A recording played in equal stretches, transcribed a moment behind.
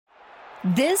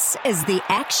This is the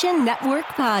Action Network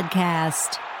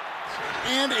Podcast.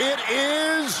 And it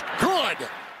is good.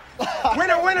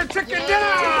 Winner, winner, chicken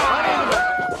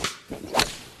dinner!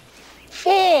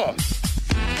 4.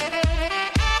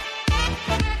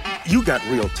 You got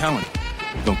real talent.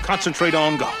 Don't concentrate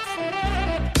on golf.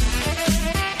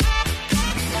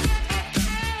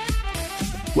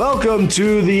 Welcome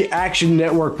to the Action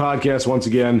Network Podcast once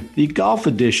again, the golf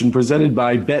edition presented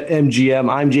by BetMGM.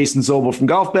 I'm Jason Sobel from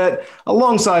GolfBet,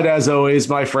 alongside, as always,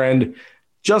 my friend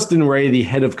Justin Ray, the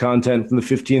head of content from the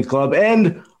 15th Club,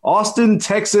 and Austin,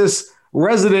 Texas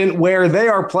resident, where they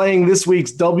are playing this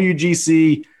week's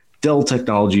WGC Dell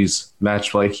Technologies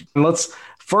match play. And let's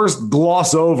first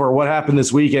gloss over what happened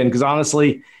this weekend, because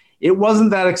honestly, it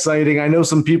wasn't that exciting. I know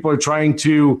some people are trying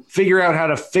to figure out how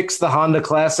to fix the Honda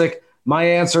Classic. My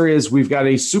answer is we've got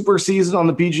a super season on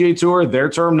the PGA Tour, their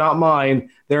term, not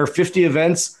mine. There are 50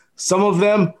 events. Some of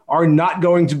them are not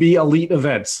going to be elite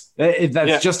events.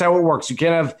 That's just how it works. You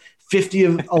can't have 50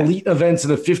 elite events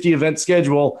in a 50-event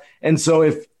schedule. And so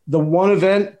if the one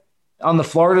event on the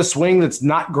Florida swing that's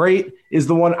not great is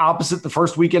the one opposite the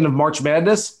first weekend of March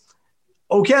Madness,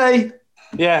 okay.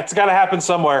 Yeah, it's got to happen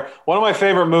somewhere. One of my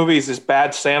favorite movies is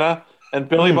Bad Santa, and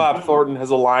Billy Bob Thornton has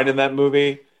a line in that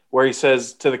movie where he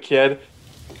says to the kid,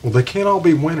 well, they can't all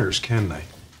be winners, can they?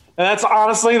 And that's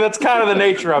kind of the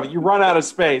nature of it. You run out of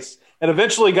space. And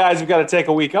eventually, guys, you've got to take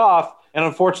a week off. And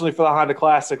unfortunately for the Honda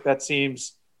Classic, that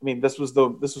seems, this was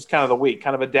kind of the week,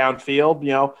 kind of a downfield.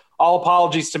 You know, all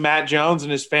apologies to Matt Jones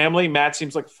and his family. Matt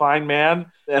seems like a fine man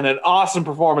and an awesome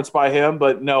performance by him.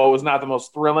 But no, it was not the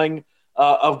most thrilling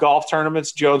of golf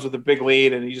tournaments. Jones with a big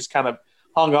lead, and he just kind of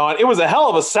hung on. It was a hell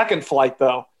of a second flight,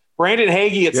 though. Brandon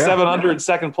Hagee at 700 in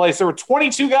second place. There were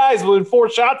 22 guys within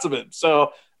 4 shots of him.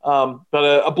 So, but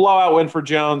a blowout win for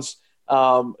Jones.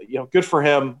 Good for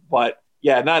him. But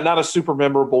yeah, not a super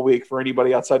memorable week for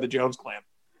anybody outside the Jones clan.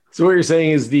 So what you're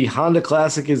saying is the Honda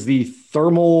Classic is the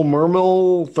Thurman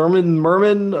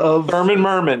Merman. Yeah.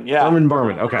 Thurman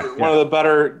Merman. Okay. One of the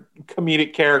better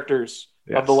comedic characters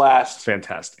of the last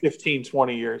fantastic 15,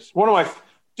 20 years.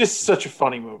 Just such a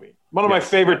funny movie. One of my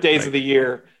favorite days of the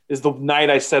year is the night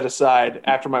I set aside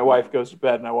after my wife goes to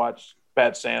bed and I watch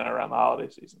Bad Santa around the holiday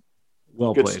season.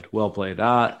 Well played.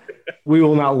 We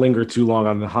will not linger too long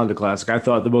on the Honda Classic. I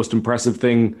thought the most impressive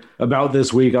thing about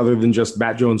this week, other than just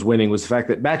Matt Jones winning, was the fact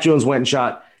that Matt Jones went and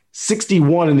shot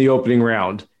 61 in the opening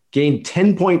round, gained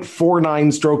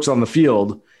 10.49 strokes on the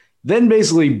field, then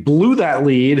basically blew that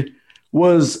lead,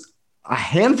 was a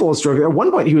handful of strokes. At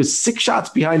one point, he was 6 shots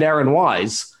behind Aaron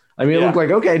Wise. It looked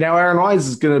like, okay, now Aaron Wise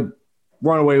is going to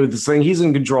run away with this thing. He's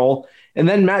in control. And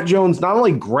then Matt Jones not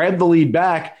only grabbed the lead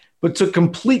back, but took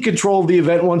complete control of the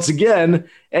event once again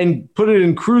and put it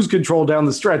in cruise control down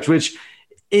the stretch, which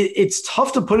it's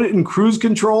tough to put it in cruise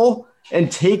control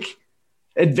and take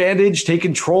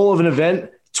control of an event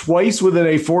twice within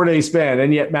a 4-day span.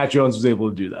 And yet Matt Jones was able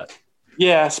to do that.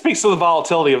 Yeah, speaks to the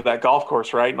volatility of that golf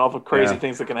course, right? And all the crazy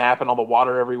things that can happen, all the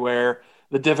water everywhere,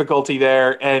 the difficulty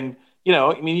there. And,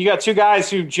 you got 2 guys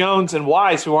Jones and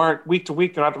Wise, who aren't week to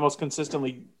week. They're not the most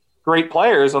consistently great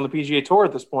players on the PGA Tour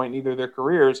at this point in either of their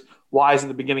careers. Wise at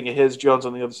the beginning of his, Jones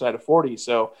on the other side of 40.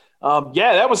 So,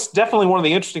 that was definitely one of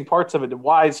the interesting parts of it. And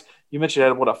Wise, you mentioned,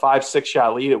 had a 5-6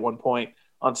 shot lead at one point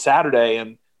on Saturday,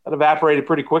 and that evaporated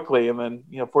pretty quickly. And then,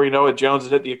 before you know it, Jones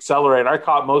had hit the accelerator. I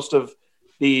caught most of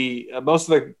the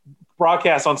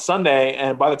broadcast on Sunday,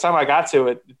 and by the time I got to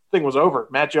it, the thing was over.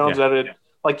 Matt Jones had it,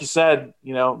 like you said,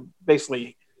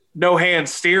 basically no hand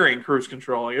steering cruise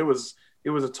control. It was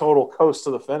a total coast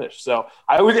to the finish. So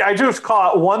I just call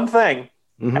out one thing.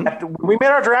 When we made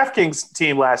our DraftKings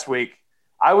team last week,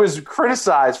 I was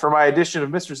criticized for my addition of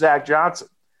Mr. Zach Johnson.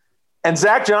 And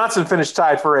Zach Johnson finished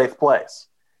tied for 8th place.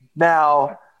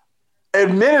 Now,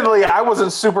 admittedly, I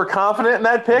wasn't super confident in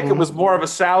that pick. It was more of a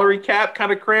salary cap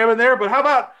kind of cram in there. But how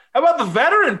about the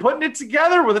veteran putting it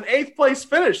together with an 8th place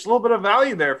finish? A little bit of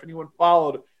value there if anyone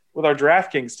followed with our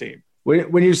DraftKings team.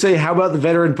 When you say, how about the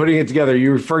veteran putting it together, are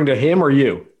you referring to him or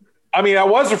you? I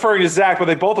was referring to Zach, but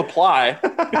they both apply.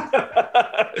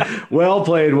 Well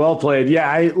played.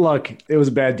 Yeah, it was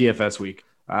a bad DFS week.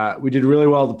 We did really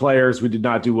well at the Players. We did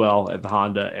not do well at the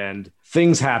Honda, and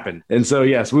things happen. And so,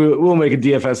 yes, we'll make a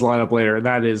DFS lineup later. And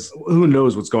that is, who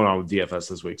knows what's going on with DFS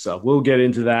this week. So we'll get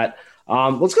into that.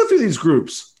 Let's go through these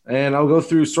groups. And I'll go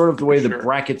through sort of the way the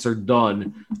brackets are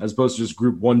done, as opposed to just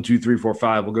group 1, 2, 3, 4,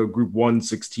 5. We'll go group 1,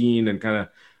 16, and kind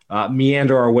of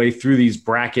meander our way through these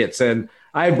brackets. And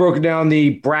I've broken down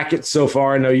the brackets so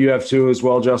far. I know you have too as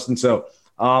well, Justin. So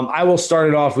I will start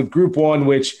it off with group 1,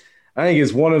 which I think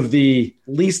is one of the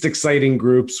least exciting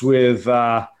groups with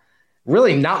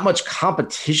really not much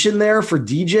competition there for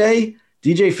DJ.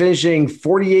 DJ finishing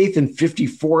 48th and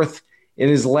 54th in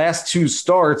his last two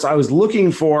starts. I was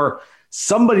looking for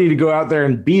somebody to go out there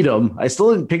and beat him. I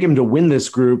still didn't pick him to win this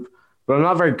group, but I'm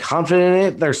not very confident in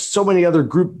it. There's so many other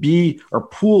Group B or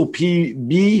Pool P,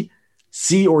 B,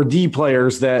 C, or D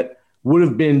players that would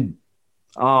have been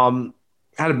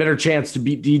had a better chance to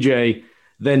beat DJ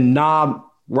than Nob,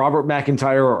 Robert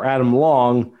McIntyre, or Adam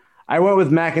Long. I went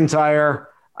with McIntyre.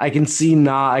 I can see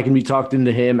I can be talked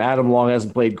into him. Adam Long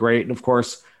hasn't played great. And of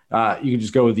course, you can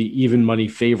just go with the even money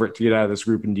favorite to get out of this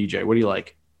group in DJ. What do you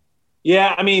like?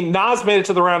 Yeah, I mean, Nas made it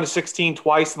to the round of 16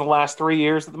 twice in the last 3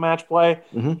 years of the match play.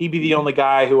 Mm-hmm. He'd be the only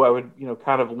guy who I would,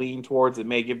 kind of lean towards that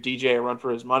may give DJ a run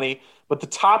for his money. But the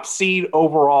top seed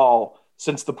overall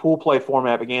since the pool play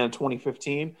format began in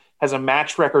 2015 has a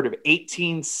match record of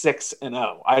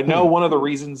 18-6-0. I know one of the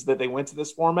reasons that they went to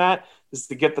this format is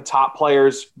to get the top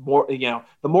players more,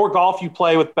 the more golf you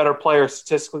play with better players,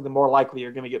 statistically, the more likely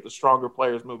you're going to get the stronger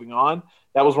players moving on.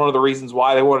 That was one of the reasons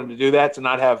why they wanted to do that, to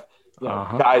not have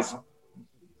guys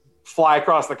fly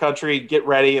across the country, get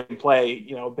ready and play,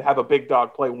 have a big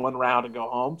dog play one round and go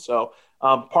home. So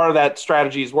part of that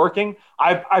strategy is working.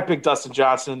 I picked Dustin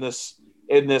Johnson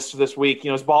in this week.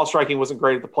 His ball striking wasn't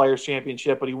great at the Players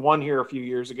Championship, but he won here a few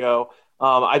years ago.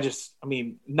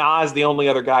 Nas the only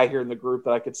other guy here in the group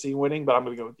that I could see winning, but I'm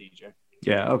going to go with DJ.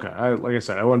 Yeah, okay. Like I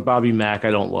said, I went Bobby Mack.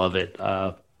 I don't love it.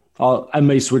 I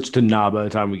may switch to Na by the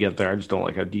time we get there. I just don't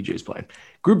like how DJ's playing.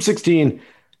 Group 16,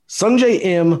 Sungjae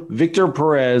Im, Victor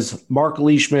Perez, Mark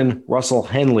Leishman, Russell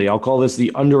Henley. I'll call this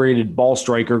the underrated ball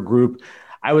striker group.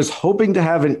 I was hoping to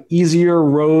have an easier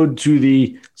road to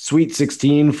the Sweet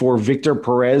 16 for Victor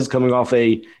Perez, coming off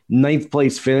a 9th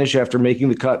place finish after making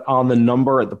the cut on the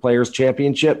number at the Players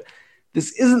Championship.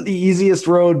 This isn't the easiest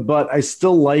road, but I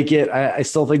still like it. I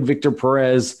still think Victor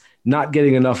Perez not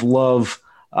getting enough love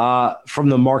from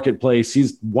the marketplace.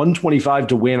 He's 125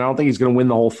 to win. I don't think he's going to win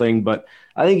the whole thing, but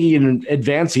I think he can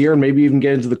advance here and maybe even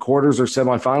get into the quarters or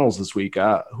semifinals this week.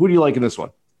 Who do you like in this one?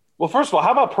 Well, first of all,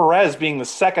 how about Perez being the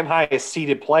second highest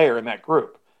seeded player in that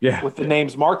group? Yeah. With the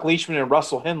names Mark Leishman and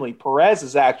Russell Henley, Perez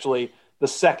is actually the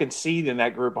second seed in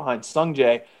that group behind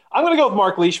Sungjae. I'm going to go with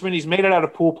Mark Leishman. He's made it out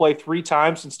of pool play 3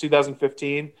 times since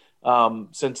 2015,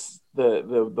 since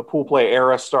the pool play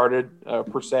era started,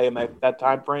 per se, in that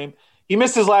time frame. He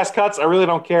missed his last cuts. I really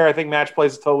don't care. I think match play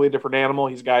is a totally different animal.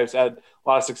 He's a guy who's had a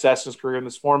lot of success in his career in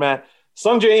this format.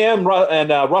 Sungjae Im and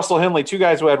Russell Henley, 2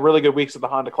 guys who had really good weeks at the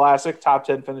Honda Classic, top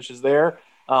 10 finishes there.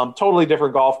 Totally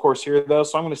different golf course here, though,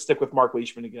 so I'm going to stick with Mark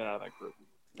Leishman to get out of that group.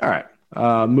 All right.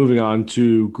 Moving on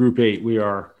to Group 8. We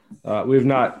have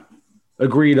not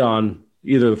agreed on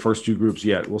either of the first 2 groups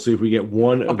yet. We'll see if we get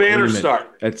one banner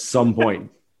start at some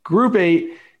point. Group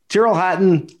 8, Tyrrell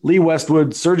Hatton, Lee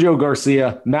Westwood, Sergio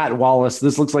Garcia, Matt Wallace.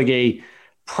 This looks like a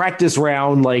practice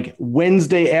round, like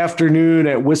Wednesday afternoon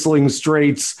at Whistling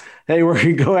Straits. Hey, we're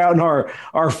going to go out in our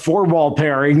 4-ball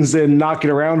pairings and knock it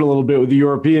around a little bit with the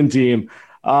European team.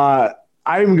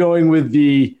 I'm going with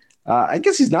I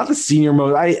guess he's not the senior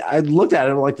most. I looked at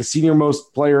him like the senior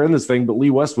most player in this thing, but Lee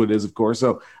Westwood is, of course.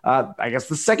 So I guess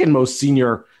the second most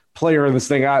senior player in this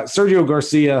thing. Sergio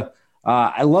Garcia,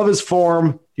 I love his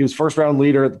form. He was first round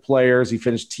leader at the Players. He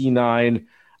finished T9.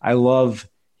 I love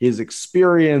his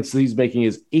experience. He's making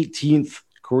his 18th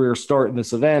career start in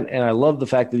this event. And I love the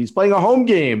fact that he's playing a home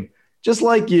game, just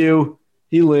like you.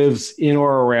 He lives in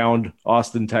or around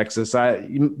Austin, Texas.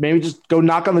 Maybe just go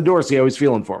knock on the door, see how he's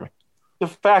feeling for me. De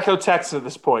facto Texas at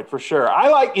this point, for sure. I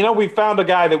like, we found a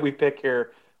guy that we pick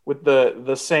here with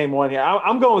the same one here.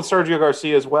 I'm going with Sergio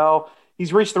Garcia as well.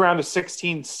 He's reached the round of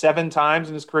 16 7 times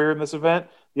in his career in this event.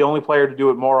 The only player to do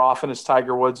it more often is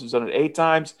Tiger Woods, who's done it 8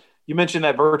 times. You mentioned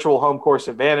that virtual home course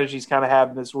advantage he's kind of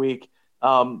having this week.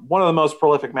 One of the most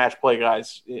prolific match play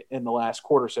guys in the last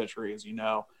quarter century, as you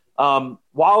know.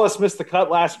 Wallace missed the cut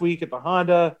last week at the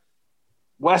Honda.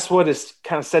 Westwood has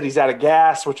kind of said he's out of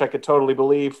gas, which I could totally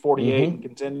believe. 48 and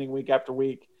contending week after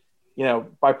week.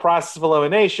 By process of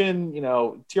elimination,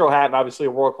 Tyrrell Hatton, obviously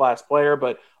a world-class player,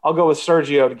 but I'll go with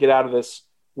Sergio to get out of this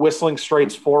Whistling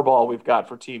Straits 4-ball we've got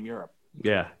for Team Europe.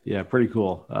 Yeah, pretty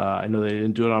cool. I know they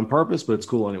didn't do it on purpose, but it's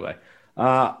cool anyway.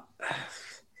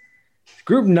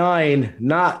 Group 9,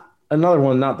 not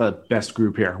the best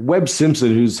group here. Webb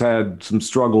Simpson, who's had some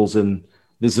struggles in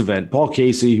this event. Paul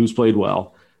Casey, who's played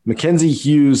well. Mackenzie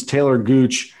Hughes, Taylor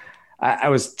Gooch. I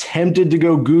was tempted to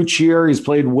go Gooch here. He's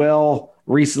played well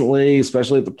recently,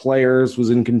 especially at the Players, was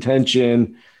in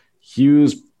contention.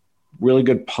 Hughes, really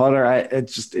good putter.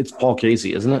 It's Paul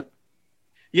Casey, isn't it?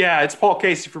 Yeah, it's Paul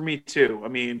Casey for me too. I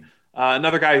mean,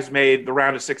 another guy who's made the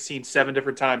round of 16 7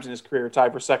 different times in his career,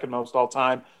 tied for second most all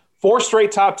time. 4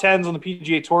 straight top 10s on the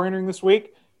PGA Tour entering this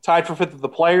week. Tied for 5th of the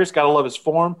Players. Got to love his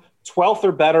form. 12th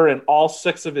or better in all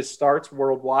 6 of his starts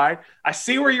worldwide. I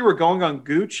see where you were going on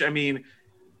Gooch. I mean,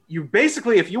 you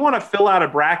basically, if you want to fill out a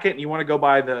bracket and you want to go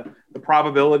by the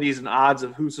probabilities and odds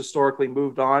of who's historically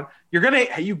moved on, you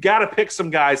got to pick some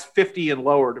guys 50 and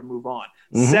lower to move on.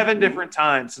 7 different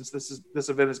times since this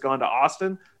event has gone to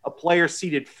Austin, a player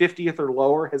seated 50th or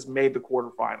lower has made the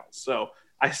quarterfinals. So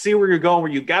I see where you're going,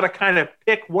 where you got to kind of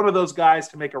pick one of those guys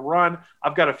to make a run.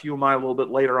 I've got a few of mine a little bit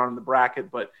later on in the bracket,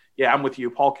 but yeah, I'm with you.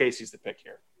 Paul Casey's the pick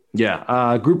here.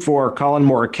 Yeah. Group 4, Colin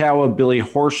Morikawa, Billy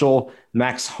Horschel,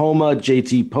 Max Homa,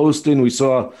 JT Poston. We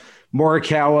saw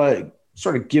Morikawa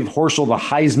sort of give Horschel the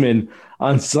Heisman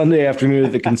on Sunday afternoon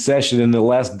at the concession in the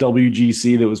last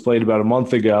WGC that was played about a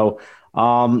month ago.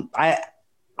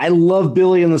 I love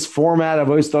Billy in this format. I've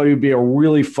always thought he would be a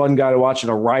really fun guy to watch in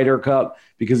a Ryder Cup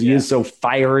because he is so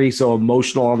fiery, so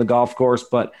emotional on the golf course.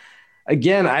 But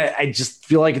again, I just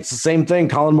feel like it's the same thing.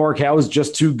 Colin Morikawa is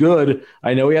just too good.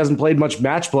 I know he hasn't played much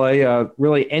match play,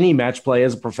 really any match play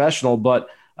as a professional, but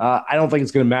I don't think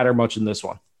it's going to matter much in this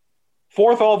one.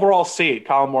 4th overall seed,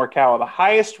 Colin Morikawa, the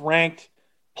highest ranked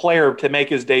player to make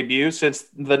his debut since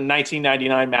the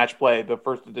 1999 match play, the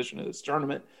first edition of this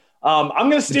tournament. I'm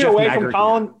going to steer away from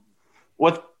Colin.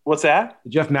 What's that? The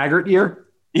Jeff Maggart year?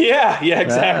 Yeah,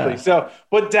 exactly. So,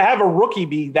 but to have a rookie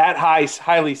be that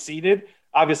highly seeded,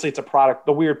 obviously it's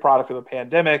the weird product of the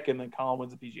pandemic, and then Colin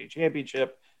wins the PGA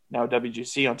Championship, now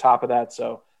WGC on top of that.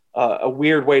 So a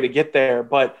weird way to get there.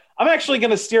 But I'm actually going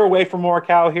to steer away from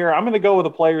Morikawa here. I'm going to go with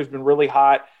a player who's been really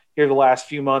hot here the last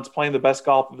few months, playing the best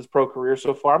golf of his pro career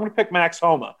so far. I'm going to pick Max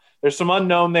Homa. There's some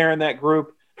unknown there in that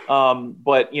group.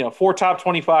 But 4 top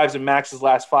 25s in Max's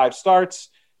last 5 starts,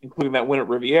 including that win at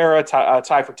Riviera,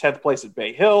 tie for 10th place at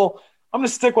Bay Hill. I'm going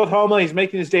to stick with Homa. He's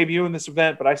making his debut in this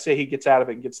event, but I say he gets out of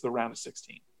it and gets to the round of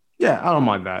 16. Yeah, I don't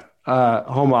mind that.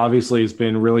 Homa obviously has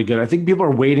been really good. I think people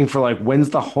are waiting for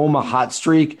when's the Homa hot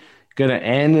streak going to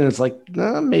end? And it's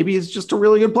maybe he's just a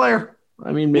really good player.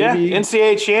 I mean, maybe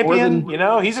NCAA champion.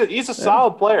 He's a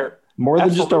solid player. More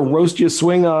than just a roast you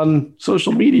swing on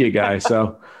social media guy.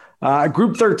 So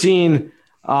Group 13,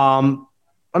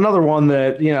 another one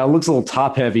that, looks a little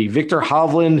top heavy. Victor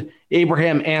Hovland,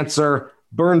 Abraham Answer,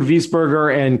 Bernd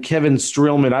Wiesberger, and Kevin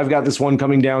Streelman. I've got this one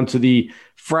coming down to the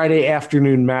Friday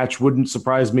afternoon match. Wouldn't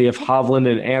surprise me if Hovland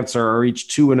and Answer are each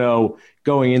 2-0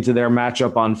 going into their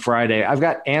matchup on Friday. I've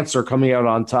got Answer coming out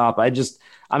on top.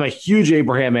 I'm a huge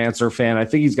Abraham Answer fan. I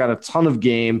think he's got a ton of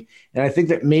game. And I think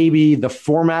that maybe the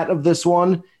format of this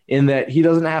one, in that he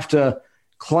doesn't have to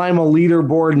climb a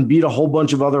leaderboard and beat a whole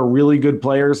bunch of other really good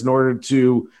players in order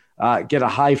to get a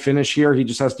high finish here. He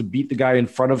just has to beat the guy in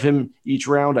front of him each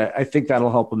round. I think that'll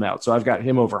help him out. So I've got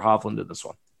him over Hovland in this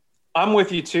one. I'm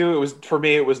with you too. For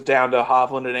me, it was down to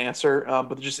Hovland and Answer,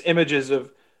 but just images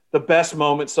of the best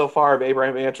moments so far of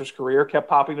Abraham Answer's career kept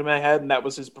popping to my head, and that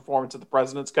was his performance at the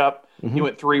President's Cup. Mm-hmm. He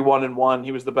went 3-1-1.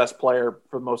 He was the best player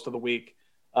for most of the week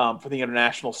for the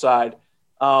international side.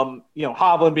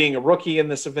 Hovland being a rookie in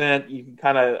this event, you can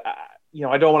kind of,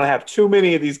 I don't want to have too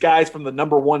many of these guys from the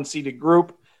number 1 seeded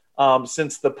group.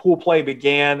 Since the pool play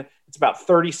began, it's about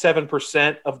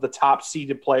 37% of the top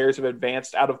seeded players have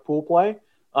advanced out of pool play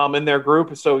in their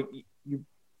group. So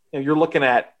you're looking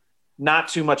at not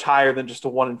too much higher than just a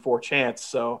 1 in 4 chance.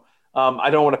 So I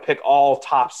don't want to pick all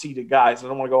top seeded guys. I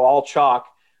don't want to go all chalk.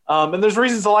 And there's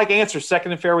reasons I like Answer.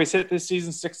 2nd in fairways hit this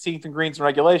season, 16th in greens in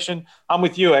regulation. I'm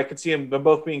with you. I could see them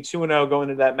both being 2-0 going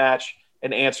into that match,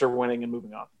 and Answer winning and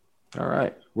moving on. All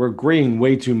right. We're agreeing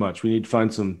way too much. We need to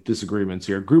find some disagreements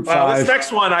here. Group 5. This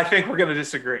next one, I think we're going to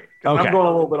disagree. Okay. I'm going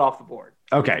a little bit off the board.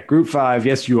 Okay. Group 5.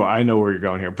 Yes, you are. I know where you're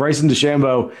going here. Bryson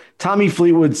DeChambeau, Tommy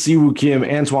Fleetwood, Siwoo Kim,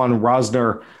 Antoine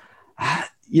Rosner.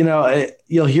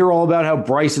 You'll hear all about how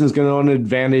Bryson is going to own an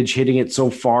advantage hitting it so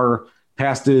far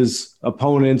past his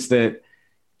opponents that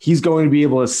he's going to be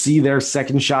able to see their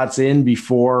second shots in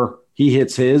before he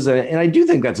hits his. And I do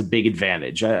think that's a big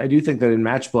advantage. I do think that in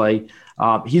match play,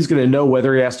 he's going to know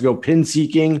whether he has to go pin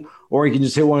seeking or he can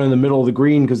just hit one in the middle of the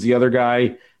green because the other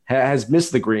guy has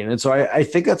missed the green. And so I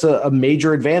think that's a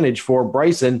major advantage for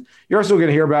Bryson. You're also going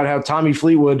to hear about how Tommy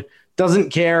Fleetwood doesn't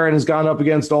care and has gone up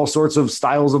against all sorts of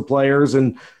styles of players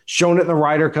and shown it in the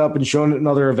Ryder Cup and shown it in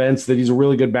other events that he's a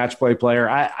really good match play player.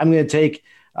 I'm going to take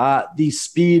the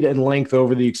speed and length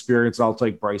over the experience. I'll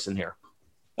take Bryson here.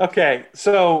 Okay.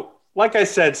 So like I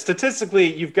said,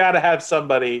 statistically, you've got to have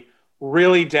somebody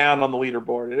really down on the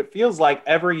leaderboard. And it feels like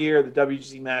every year the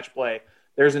WGC match play,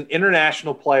 there's an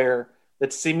international player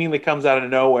that seemingly comes out of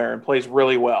nowhere and plays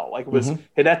really well. Like it was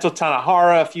Hideto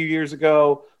Tanahara a few years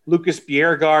ago, Lucas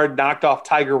Bjerregaard knocked off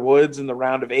Tiger Woods in the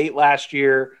round of 8 last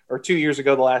year, or 2 years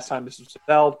ago, the last time this was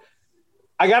held.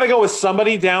 I got to go with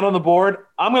somebody down on the board.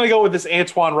 I'm going to go with this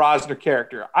Antoine Rosner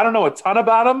character. I don't know a ton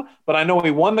about him, but I know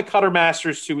he won the Qatar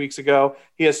Masters 2 weeks ago.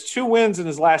 He has 2 wins in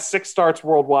his last 6 starts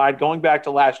worldwide, going back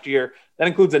to last year. That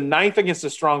includes a 9th against a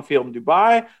strong field in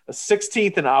Dubai, a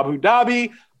 16th in Abu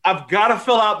Dhabi. I've got to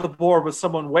fill out the board with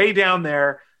someone way down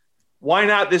there. Why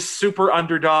not this super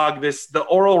underdog, the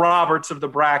Oral Roberts of the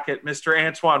bracket, Mr.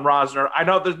 Antoine Rosner? I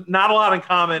know there's not a lot in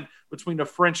common between a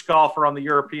French golfer on the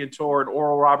European Tour and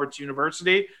Oral Roberts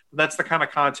University, but that's the kind of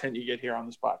content you get here on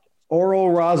this podcast. Oral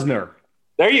Rosner.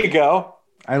 There you go.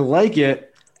 I like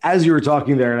it. As you were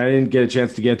talking there, and I didn't get a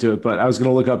chance to get to it, but I was going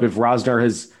to look up if Rosner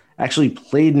has actually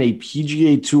played in a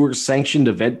PGA Tour sanctioned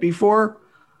event before.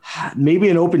 Maybe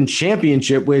an Open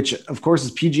Championship, which of course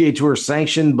is PGA Tour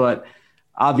sanctioned, but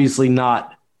obviously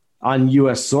not on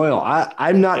U.S. soil.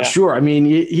 I'm not sure. I mean,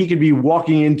 he could be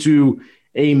walking into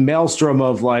a maelstrom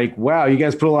of like, wow, you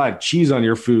guys put a lot of cheese on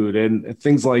your food and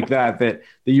things like that the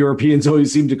Europeans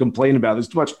always seem to complain about. There's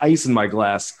too much ice in my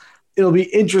glass. It'll be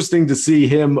interesting to see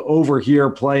him over here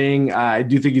playing. I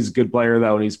do think he's a good player,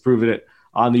 though, and he's proven it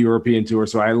on the European Tour.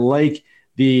 So I like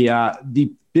the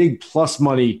big plus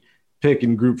money pick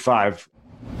in Group 5.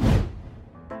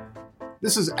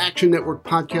 This is Action Network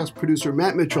podcast producer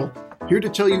Matt Mitchell, here to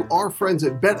tell you our friends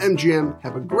at BetMGM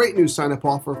have a great new sign-up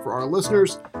offer for our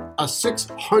listeners, a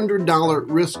 $600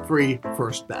 risk-free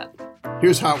first bet.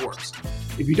 Here's how it works.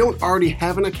 If you don't already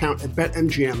have an account at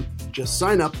BetMGM, just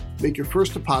sign up, make your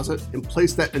first deposit, and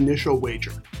place that initial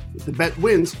wager. If the bet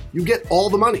wins, you get all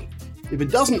the money. If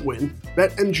it doesn't win,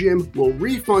 BetMGM will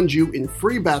refund you in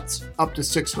free bets up to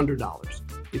 $600.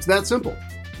 It's that simple.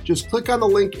 Just click on the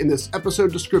link in this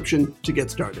episode description to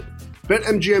get started.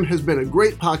 BetMGM has been a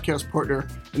great podcast partner,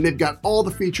 and they've got all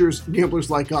the features gamblers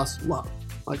like us love,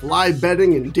 like live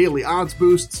betting and daily odds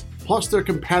boosts. Plus, they're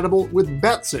compatible with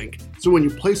BetSync, so when you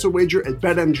place a wager at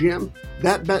BetMGM,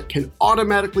 that bet can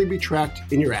automatically be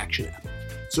tracked in your Action app.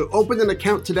 So open an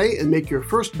account today and make your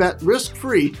first bet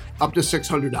risk-free up to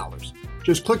 $600.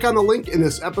 Just click on the link in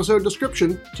this episode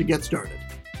description to get started.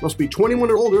 Must be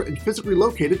 21 or older and physically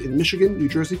located in Michigan, New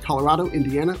Jersey, Colorado,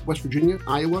 Indiana, West Virginia,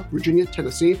 Iowa, Virginia,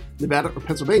 Tennessee, Nevada, or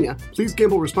Pennsylvania. Please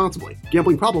gamble responsibly.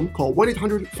 Gambling problem? Call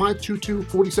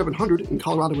 1-800-522-4700 in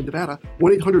Colorado and Nevada,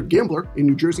 1-800-GAMBLER in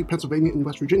New Jersey, Pennsylvania, and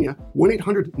West Virginia,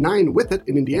 1-800-9-WITH-IT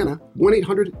in Indiana,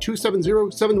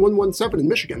 1-800-270-7117 in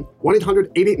Michigan,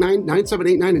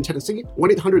 1-800-889-9789 in Tennessee,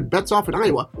 1-800-BETS-OFF in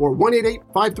Iowa, or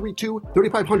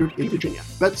 1-888-532-3500 in Virginia.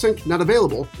 BetSync not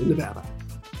available in Nevada.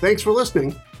 Thanks for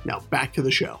listening. Now back to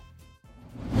the show.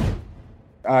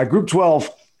 Group 12,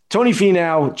 Tony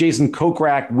Finau, Jason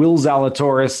Kokrak, Will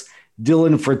Zalatoris,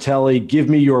 Dylan Fratelli. Give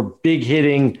me your big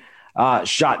hitting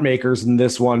shot makers in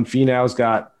this one. Finau's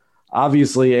got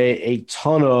obviously a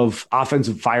ton of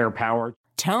offensive firepower.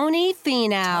 Tony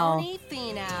Finau. Tony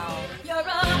Finau. You're a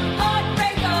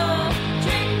heartbreaker,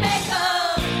 dream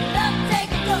maker, love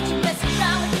taker, don't you mess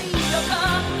around with me. You're a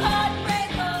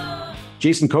heartbreaker.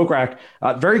 Jason Kokrak,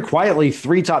 very quietly,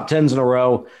 3 top 10s in a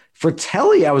row.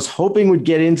 Fratelli, I was hoping would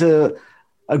get into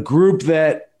a group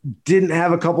that didn't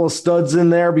have a couple of studs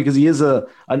in there because he is an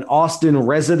Austin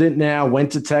resident now,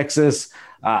 went to Texas.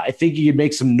 I think he could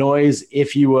make some noise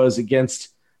if he was against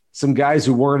some guys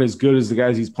who weren't as good as the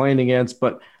guys he's playing against.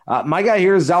 But my guy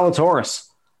here is Zalatoris.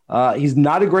 He's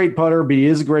not a great putter, but he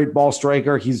is a great ball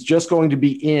striker. He's just going to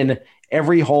be in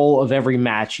every hole of every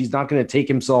match. He's not going to take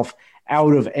himself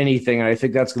out of anything. And I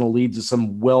think that's going to lead to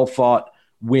some well-fought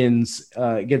wins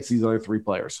against these other 3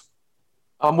 players.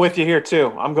 I'm with you here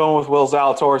too. I'm going with Will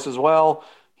Zalatoris as well.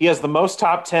 He has the most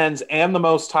top 10s and the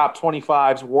most top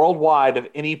 25s worldwide of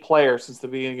any player since the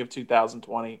beginning of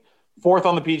 2020. 4th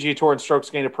on the PGA Tour in strokes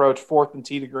gained approach, 4th in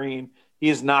tee to green. He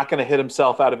is not going to hit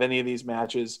himself out of any of these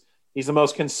matches. He's the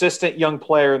most consistent young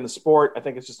player in the sport. I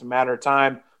think it's just a matter of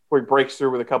time before he breaks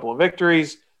through with a couple of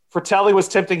victories. Fratelli was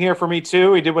tempting here for me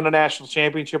too. He did win a national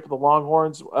championship with the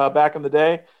Longhorns back in the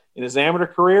day in his amateur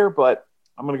career, but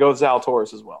I'm going to go with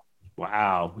Zalatoris as well.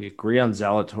 Wow, we agree on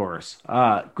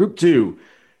Zalatoris. Group 2,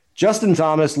 Justin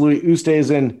Thomas, Louis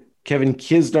Oosthuizen, Kevin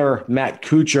Kisner, Matt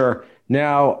Kuchar.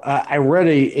 Now, I read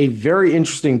a very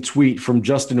interesting tweet from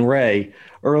Justin Ray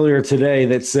earlier today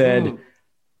that said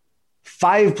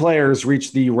 5 players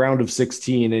reached the round of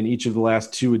 16 in each of the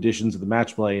last 2 editions of the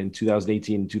match play in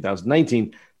 2018 and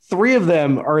 2019. 3 of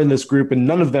them are in this group, and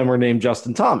none of them are named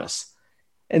Justin Thomas.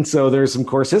 And so there's some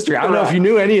course history. I don't know if you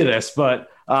knew any of this, but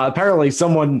apparently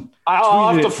someone.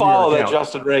 I'll have to follow that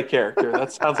Justin Ray character.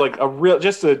 That sounds like a real,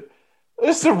 just a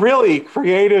This is a really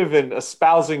creative and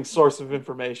espousing source of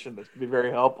information that can be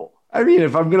very helpful. I mean,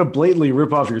 if I'm going to blatantly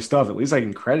rip off your stuff, at least I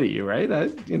can credit you, right?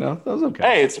 That was okay.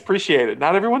 Hey, it's appreciated.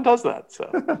 Not everyone does that. So,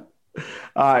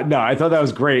 no, I thought that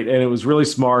was great, and it was really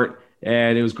smart,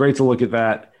 and it was great to look at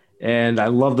that. And I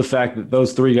love the fact that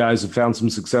those three guys have found some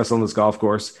success on this golf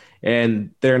course,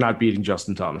 and they're not beating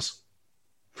Justin Thomas.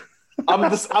 I'm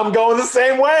going the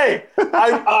same way.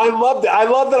 I loved it. I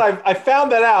love that I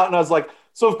found that out, and I was like,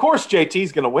 so of course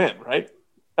JT's going to win, right?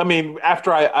 I mean,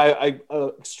 after I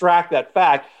extract that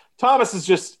fact, Thomas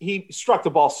he struck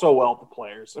the ball so well at the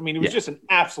players. I mean, it was just an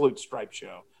absolute stripe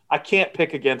show. I can't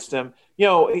pick against him.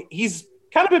 He's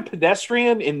kind of been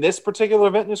pedestrian in this particular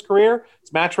event in his career.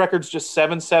 His match record's just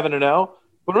 7-7-0.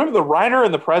 But remember the Ryder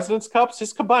and the President's Cups,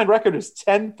 his combined record is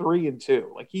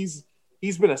 10-3-2. Like he's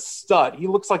been a stud. He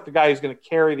looks like the guy who's going to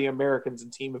carry the Americans in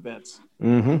team events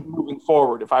moving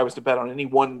forward. If I was to bet on any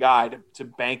one guy to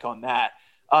bank on that.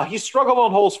 He struggled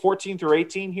on holes 14 through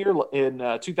 18 here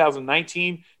in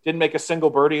 2019. Didn't make a single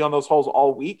birdie on those holes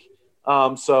all week.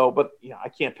 But I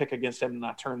can't pick against him and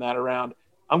not turn that around.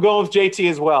 I'm going with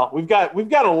JT as well. We've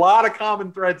got a lot of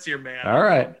common threads here, man. All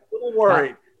right. I'm a little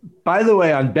worried. By the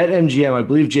way, on BetMGM, I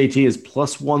believe JT is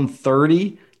plus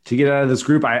 130 to get out of this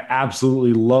group. I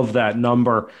absolutely love that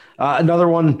number. Another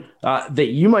one that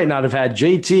you might not have had,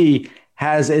 JT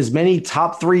has as many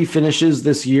top 3 finishes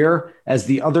this year as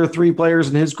the other 3 players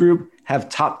in his group have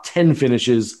top 10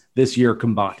 finishes this year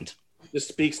combined. This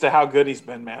speaks to how good he's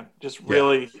been, man. Just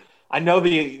really, I know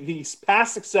the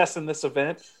past success in this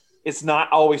event, it's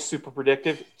not always super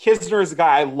predictive. Kisner is a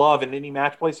guy I love in any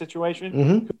match play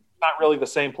situation. Not really the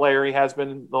same player he has been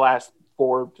in the last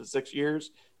 4 to 6 years.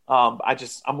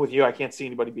 I'm with you. I can't see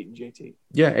anybody beating JT.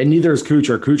 Yeah, and neither is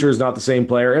Kuchar. Kuchar is not the same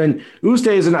player. And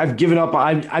Oosthuizen, I've given up.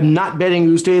 I'm not betting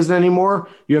Oosthuizen anymore.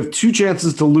 You have 2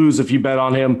 chances to lose if you bet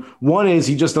on him. One is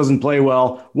he just doesn't play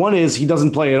well. One is he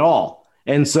doesn't play at all.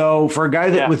 And so for a guy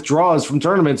that withdraws from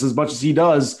tournaments as much as he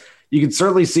does, you can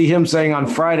certainly see him saying on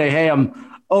Friday, hey, I'm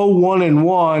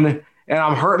 0-1-1 and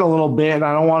I'm hurting a little bit and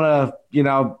I don't want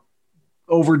to,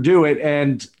 overdo it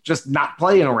and just not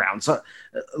playing around. So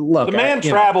look, the man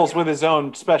travels with his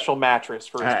own special mattress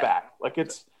for his back. Like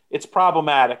it's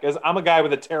problematic. As I'm a guy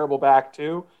with a terrible back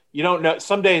too. You don't know.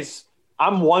 Some days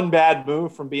I'm one bad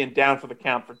move from being down for the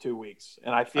count for 2 weeks.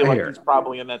 And I feel like he's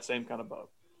probably in that same kind of boat.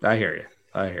 I hear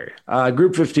you.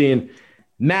 Group 15,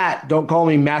 Matt, don't call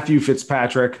me Matthew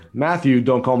Fitzpatrick. Matthew,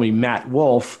 don't call me Matt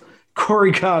Wolf.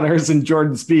 Corey Connors and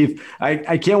Jordan Spieth.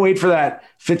 I can't wait for that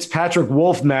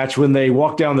Fitzpatrick-Wolf match when they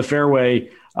walk down the fairway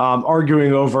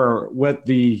arguing over what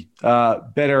the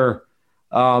better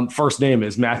first name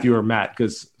is, Matthew or Matt,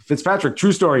 because Fitzpatrick,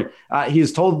 true story, he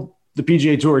has told the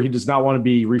PGA Tour he does not want to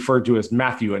be referred to as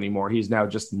Matthew anymore. He's now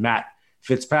just Matt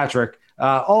Fitzpatrick.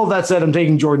 All of that said, I'm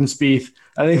taking Jordan Spieth.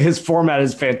 I think his format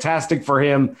is fantastic for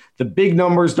him. The big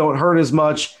numbers don't hurt as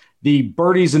much. The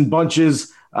birdies and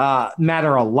bunches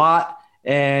matter a lot,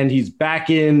 and he's back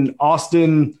in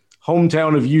Austin,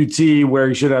 hometown of UT, where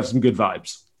he should have some good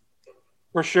vibes.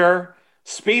 For sure.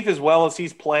 Spieth, as well as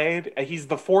he's played, he's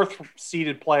the 4th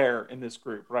seeded player in this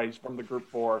group, right? He's from the group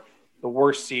 4, the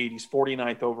worst seed. He's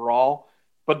 49th overall.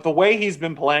 But the way he's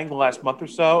been playing the last month or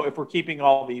so, if we're keeping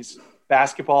all these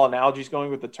basketball analogies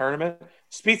going with the tournament,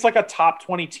 Spieth's like a top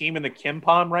 20 team in the Kim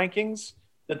Pom rankings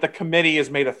that the committee has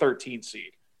made a 13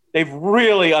 seed. They've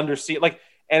really underseen,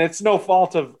 and it's no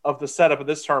fault of the setup of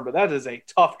this tournament, but that is a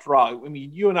tough draw. I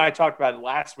mean, you and I talked about it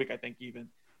last week, I think even,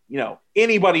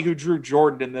 anybody who drew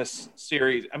Jordan in this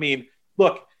series, I mean,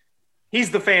 look,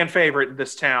 he's the fan favorite in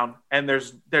this town, and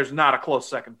there's not a close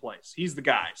second place. He's the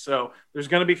guy. So there's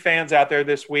going to be fans out there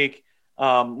this week.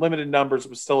 Limited numbers,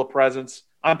 but still a presence.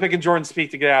 I'm picking Jordan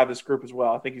Spieth to get out of this group as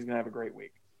well. I think he's going to have a great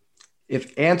week.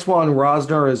 If Antoine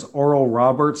Rosner is Oral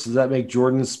Roberts, does that make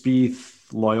Jordan Spieth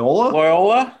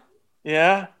Loyola?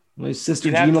 Yeah. My sister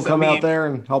Jean will come out there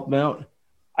and help him out.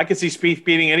 I could see Spieth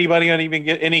beating anybody on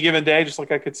any given day, just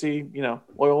like I could see,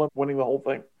 Loyola winning the whole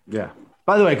thing. Yeah.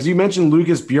 By the way, because you mentioned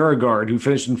Lucas Bjerregaard, who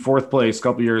finished in 4th place a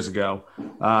couple years ago.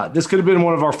 This could have been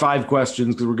one of our 5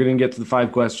 questions because we're going to get to the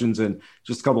 5 questions in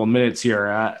just a couple of minutes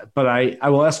here. But I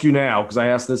will ask you now because I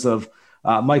asked this of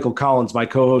Michael Collins, my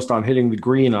co-host on Hitting the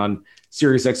Green on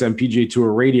SiriusXM PGA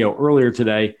Tour Radio earlier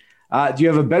today. Do you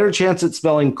have a better chance at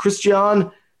spelling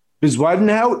Christian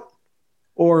Bezuidenhout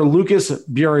or Lucas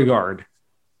Bjerregaard?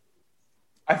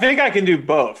 I think I can do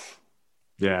both.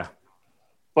 Yeah.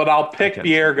 But I'll pick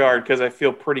Bjerregaard because I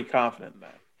feel pretty confident in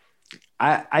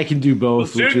that. I can do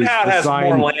both. Bezuidenhout has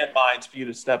more landmines for you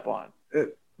to step on.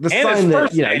 The sign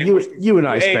that you and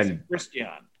I spend. Christian.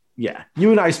 Yeah,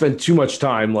 you and I spend too much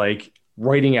time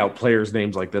writing out players'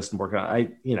 names like this and working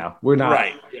on. We're not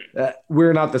Right.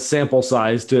 we're not the sample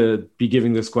size to be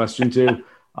giving this question to.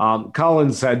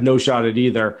 Collins had no shot at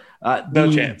either.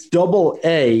 No chance. Double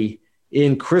A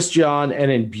in Christian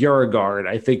and in Bjerregaard,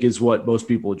 I think, is what most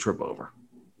people would trip over.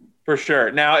 For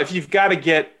sure. Now, if you've got to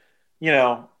get,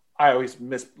 I always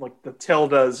miss like the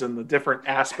tildes and the different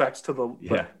aspects to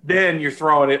the. Then you're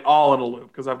throwing it all in a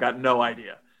loop because I've got no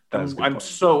idea.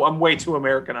 I'm way too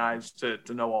Americanized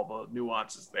to know all the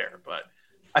nuances there. But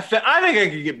I think I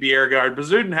could get Bjerregaard, but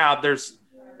Zudenhout,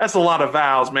 that's a lot of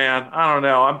vowels, man. I don't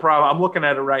know. I'm looking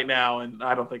at it right now, and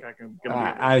I don't think I can.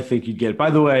 I think you get it. By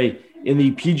the way, in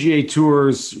the PGA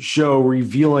Tours show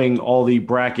revealing all the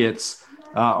brackets,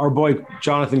 our boy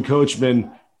Jonathan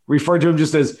Coachman referred to him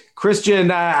just as Christian.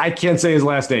 I can't say his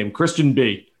last name. Christian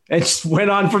B. And just went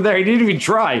on from there. He didn't even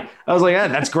try. I was like,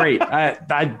 that's great.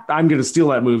 I'm going to steal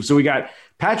that move. So we got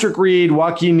Patrick Reed,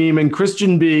 Joaquin Neiman,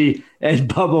 Christian B, and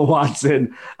Bubba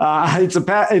Watson.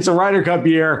 It's a Ryder Cup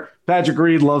year. Patrick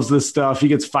Reed loves this stuff. He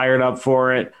gets fired up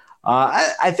for it.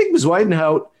 I think Ms.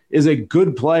 Weidenhout is a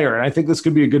good player, and I think this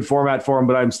could be a good format for him,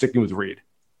 but I'm sticking with Reed.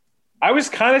 I was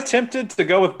kind of tempted to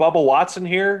go with Bubba Watson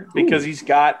here because he's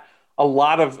got a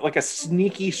lot of like a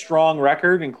sneaky strong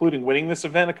record, including winning this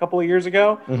event a couple of years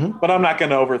ago. Mm-hmm. But I'm not going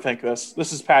to overthink this.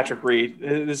 This is Patrick Reed.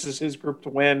 This is his group to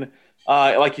win.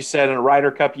 Like you said, in a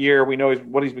Ryder Cup year, we know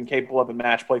what he's been capable of in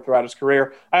match play throughout his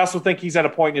career. I also think he's at a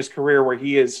point in his career where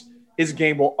his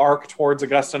game will arc towards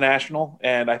Augusta National,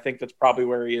 and I think that's probably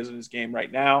where he is in his game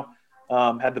right now.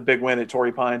 Had the big win at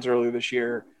Torrey Pines earlier this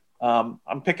year.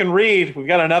 I'm picking Reed. We've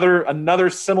got another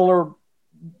similar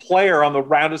player on the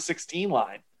round of 16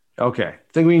 line. Okay, I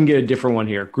think we can get a different one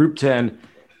here. Group 10,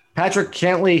 Patrick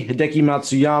Cantley, Hideki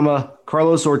Matsuyama,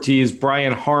 Carlos Ortiz,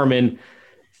 Brian Harman.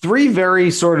 Three very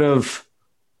sort of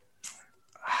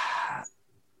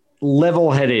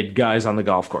level-headed guys on the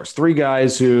golf course. Three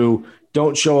guys who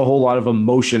don't show a whole lot of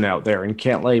emotion out there in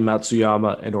Cantley,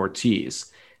 Matsuyama, and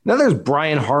Ortiz. Now there's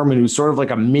Brian Harman, who's sort of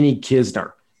like a mini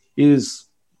Kisner. He's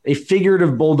a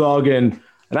figurative bulldog and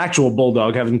an actual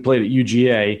bulldog, having played at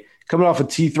UGA, coming off a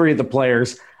T3 at the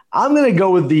Players. I'm going to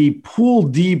go with the Pool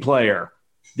D player,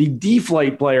 the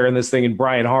D-flight player in this thing, in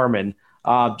Brian Harman,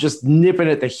 just nipping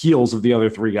at the heels of the other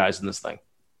three guys in this thing.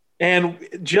 And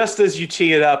just as you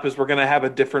tee it up, as we're going to have a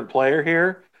different player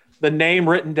here, the name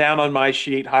written down on my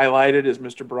sheet highlighted is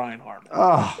Mr. Brian Harman.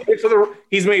 Oh.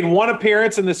 He's made one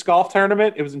appearance in this golf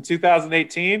tournament. It was in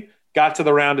 2018, got to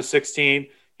the round of 16.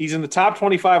 He's in the top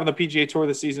 25 on the PGA Tour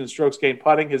this season in strokes gained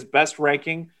putting, his best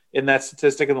ranking in that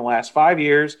statistic in the last 5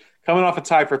 years, coming off a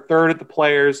tie for third at the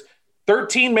Players,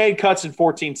 13 made cuts and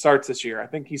 14 starts this year. I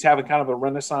think he's having kind of a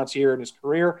renaissance year in his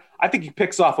career. I think he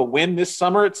picks off a win this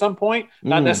summer at some point,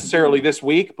 not necessarily this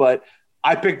week, but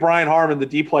I picked Brian Harman, the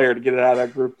D player, to get it out of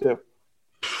that group too.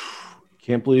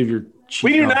 Can't believe you're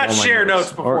cheating. We do not share notes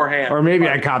beforehand. Or maybe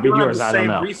I copied yours. I don't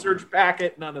know. Same research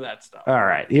packet, none of that stuff. All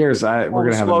right. We're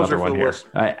going to have another one here.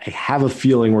 I have a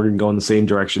feeling we're going to go in the same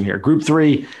direction here. Group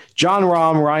 3, John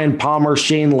Rahm, Ryan Palmer,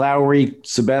 Shane Lowry,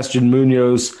 Sebastian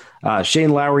Munoz. Shane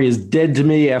Lowry is dead to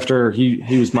me after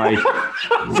he was my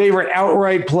favorite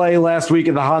outright play last week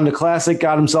at the Honda Classic.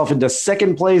 Got himself into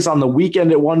second place on the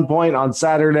weekend at one point on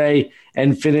Saturday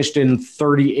and finished in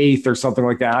 38th or something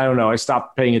like that. I don't know. I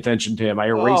stopped paying attention to him. I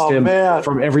erased him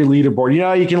from every leaderboard. You know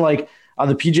how you can, like, on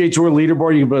the PGA Tour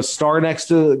leaderboard, you can put a star next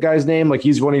to the guy's name, like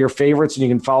he's one of your favorites, and you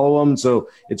can follow him. So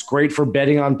it's great for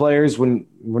betting on players. When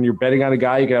you're betting on a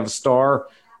guy, you can have a star.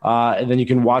 And then you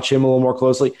can watch him a little more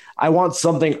closely. I want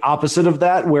something opposite of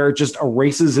that, where it just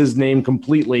erases his name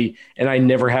completely and I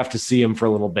never have to see him for a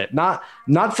little bit. Not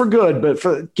for good,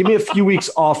 but give me a few weeks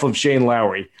off of Shane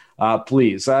Lowry,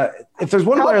 please. If there's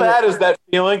one player, how bad is that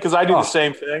feeling? Because I do the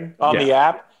same thing on the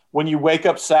app. When you wake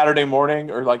up Saturday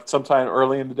morning or like sometime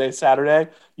early in the day Saturday,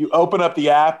 you open up the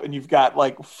app and you've got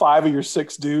like 5 of your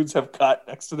 6 dudes have cut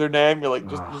next to their name. You're like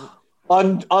just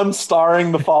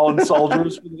unstarring the fallen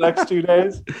soldiers for the next 2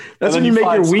 days. That's when you make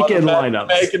your weekend lineups.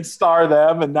 Make and star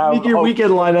them, and now make your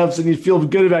weekend lineups, and you feel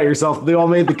good about yourself. They all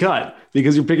made the cut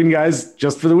because you're picking guys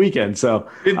just for the weekend. So,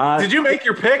 did you make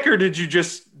your pick, or did you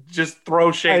just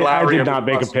throw Shane Lowry? I did not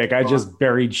make a pick. I just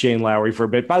buried Shane Lowry for a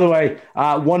bit. By the way,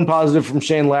 one positive from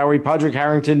Shane Lowry: Padraig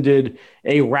Harrington did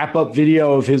a wrap-up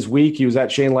video of his week. He was at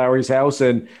Shane Lowry's house,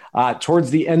 and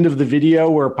towards the end of the video,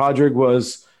 where Padraig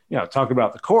was, talking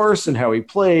about the course and how he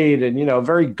played and,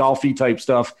 very golfy type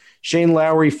stuff, Shane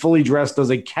Lowry, fully dressed,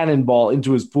 does a cannonball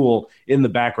into his pool in the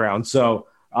background. So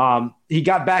he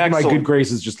got back in my good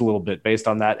graces just a little bit based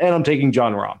on that. And I'm taking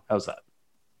John Rahm. How's that?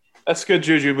 That's good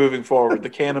juju moving forward. The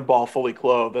cannonball fully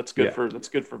clothed. That's good for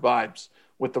vibes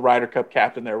with the Ryder Cup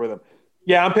captain there with him.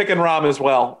 Yeah, I'm picking Rahm as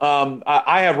well.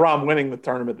 I have Rahm winning the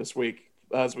tournament this week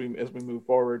as we move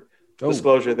forward.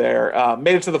 Disclosure there.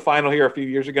 Made it to the final here a few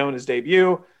years ago in his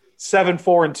debut.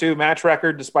 7-4-2 match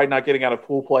record, despite not getting out of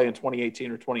pool play in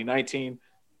 2018 or 2019.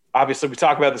 Obviously, we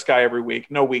talk about this guy every week.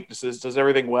 No weaknesses, does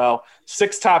everything well.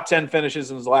 6 top 10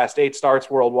 finishes in his last 8 starts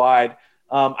worldwide.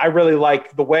 I really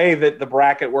like the way that the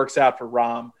bracket works out for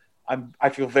Rahm. I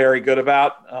feel very good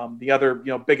about the other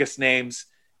biggest names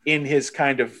in his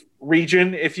kind of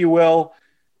region, if you will.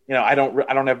 I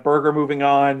don't have Berger moving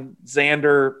on.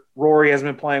 Xander, Rory hasn't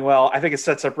been playing well. I think it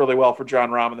sets up really well for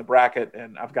Jon Rahm in the bracket,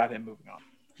 and I've got him moving on.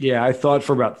 Yeah, I thought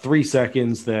for about 3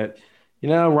 seconds that,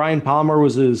 Ryan Palmer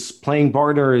was his playing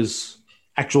partner, his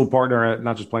actual partner,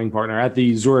 not just playing partner, at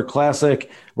the Zurich Classic,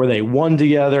 where they won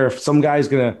together. If some guy's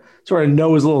going to sort of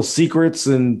know his little secrets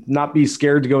and not be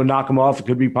scared to go knock him off, it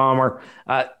could be Palmer.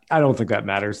 I don't think that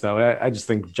matters, though. I just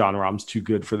think Jon Rahm's too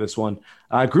good for this one.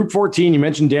 Group 14, you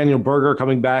mentioned Daniel Berger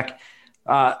coming back.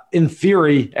 In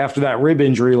theory, after that rib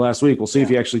injury last week, we'll see if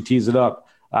he actually tees it up.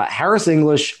 Harris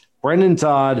English, Brendan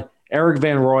Todd, Eric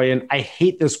Van Rooyen. I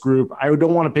hate this group. I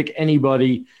don't want to pick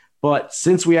anybody, but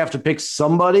since we have to pick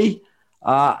somebody,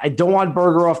 I don't want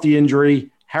Berger off the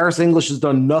injury. Harris English has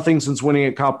done nothing since winning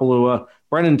at Kapalua.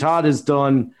 Brendan Todd has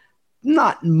done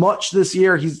not much this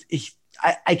year.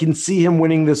 I can see him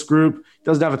winning this group.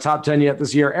 Doesn't have a top 10 yet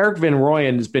this year. Eric Van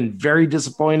Rooyen has been very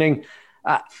disappointing.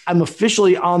 I'm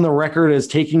officially on the record as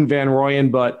taking Van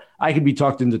Rooyen, but I could be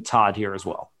talked into Todd here as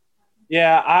well.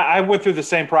 Yeah, I went through the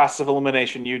same process of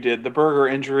elimination you did. The Berger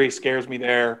injury scares me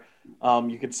there.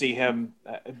 You could see him,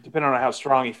 depending on how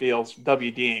strong he feels,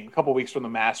 WDing a couple weeks from the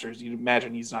Masters. You'd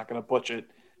imagine he's not going to butch it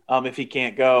if he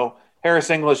can't go. Harris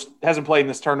English hasn't played in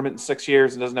this tournament in 6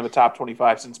 years and doesn't have a top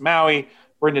 25 since Maui.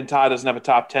 Brendan Todd doesn't have a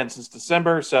top 10 since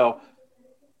December. So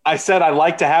I said I'd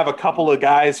like to have a couple of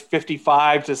guys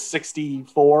 55 to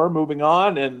 64 moving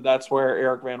on, and that's where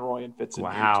Eric Van Rooyen fits in.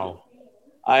 Wow.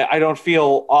 I don't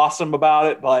feel awesome about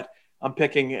it, but I'm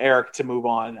picking Eric to move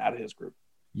on out of his group.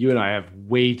 You and I have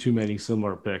way too many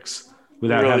similar picks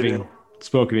without having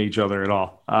spoken to each other at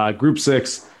all. Group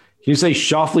 6, can you say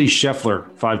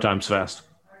Schauffele-Scheffler 5 times fast?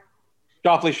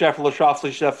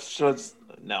 Schauffele-Scheffler,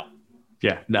 no.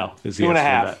 Yeah, no. Is the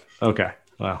 2.5. Okay,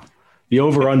 well. The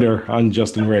over-under on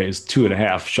Justin Ray is 2.5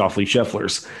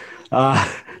 Schauffele-Schefflers.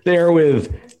 There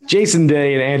with Jason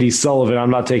Day and Andy Sullivan.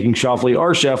 I'm not taking Schauffele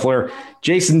or Scheffler.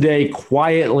 Jason Day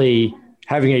quietly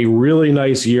having a really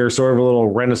nice year, sort of a little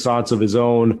renaissance of his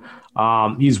own.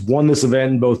 He's won this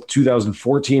event in both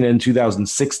 2014 and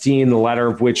 2016, the latter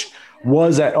of which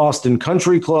was at Austin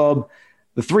Country Club.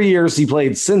 The 3 years he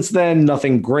played since then,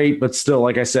 nothing great, but still,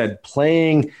 like I said,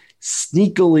 playing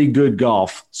sneakily good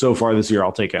golf so far this year.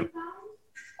 I'll take him.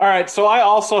 All right, so I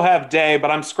also have Day, but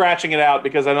I'm scratching it out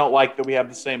because I don't like that we have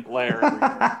the same player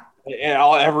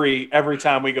every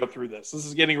time we go through this. This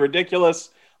is getting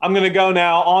ridiculous. I'm going to go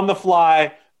now on the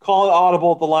fly, call it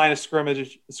audible at the line of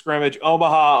scrimmage,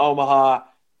 Omaha.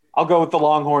 I'll go with the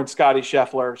Longhorn Scotty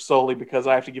Scheffler solely because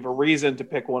I have to give a reason to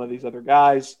pick one of these other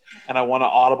guys, and I want to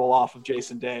audible off of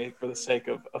Jason Day for the sake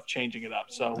of changing it up.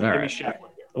 So give me Scheffler.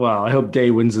 Well, I hope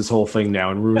Day wins this whole thing now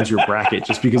and ruins your bracket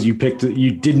just because you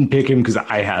didn't pick him because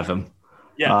I have him.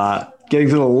 Yes. Getting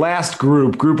to the last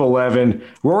group, Group 11,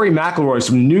 Rory McIlroy.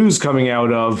 Some news coming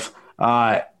out of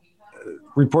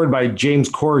reported by James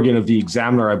Corrigan of the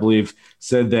Examiner, I believe,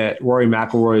 said that Rory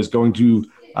McIlroy is going to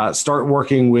start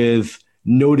working with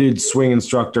noted swing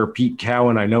instructor Pete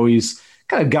Cowan. I know he's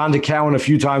kind of gone to Cowan a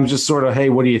few times, just sort of, hey,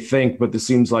 what do you think? But this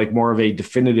seems like more of a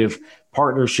definitive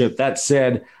partnership. That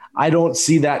said, I don't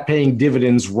see that paying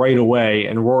dividends right away,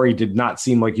 and Rory did not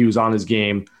seem like he was on his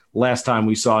game last time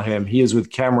we saw him. He is with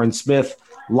Cameron Smith,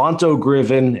 Lonto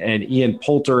Griffin, and Ian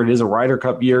Poulter. It is a Ryder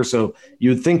Cup year, so you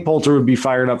would think Poulter would be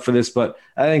fired up for this, but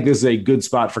I think this is a good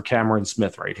spot for Cameron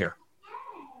Smith right here.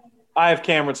 I have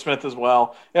Cameron Smith as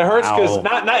well. It hurts because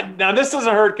now this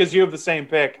doesn't hurt because you have the same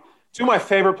pick. Two of my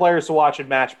favorite players to watch in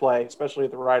match play, especially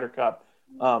at the Ryder Cup,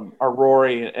 are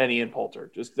Rory and Ian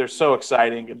Poulter. Just they're so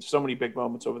exciting and so many big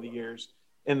moments over the years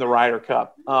in the Ryder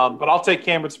Cup. But I'll take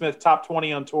Cameron Smith, top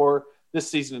 20 on tour this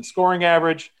season in scoring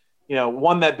average.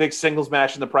 Won that big singles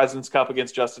match in the President's Cup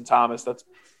against Justin Thomas. That's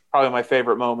probably my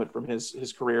favorite moment from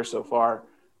his career so far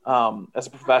as a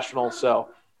professional. So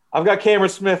I've got Cameron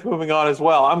Smith moving on as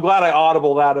well. I'm glad I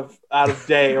audibled out of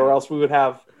Day, or else we would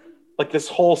have like this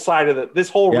whole side of this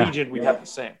whole region, we'd have the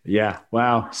same. Yeah.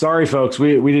 Wow. Sorry, folks.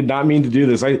 We did not mean to do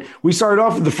this. We started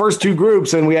off with the first two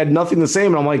groups and we had nothing the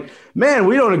same. And I'm like, man,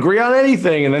 we don't agree on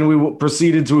anything. And then we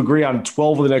proceeded to agree on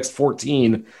 12 of the next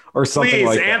 14 or something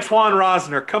like that. Please, Antoine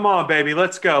Rosner, come on, baby.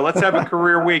 Let's go. Let's have a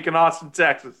career week in Austin,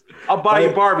 Texas. I'll buy you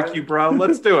barbecue, bro.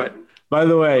 Let's do it. By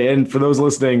the way, and for those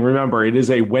listening, remember, it is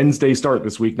a Wednesday start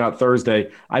this week, not Thursday.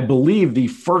 I believe the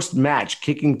first match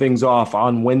kicking things off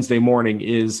on Wednesday morning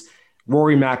is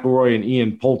Rory McIlroy and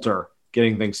Ian Poulter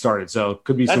getting things started. So it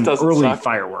could be some early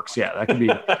fireworks. Yeah, that could be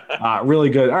really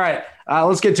good. All right,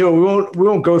 let's get to it. We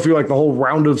won't go through like the whole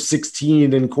round of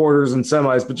 16 and quarters and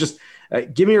semis, but just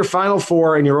give me your final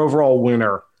four and your overall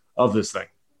winner of this thing.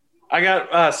 I got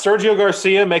Sergio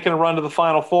Garcia making a run to the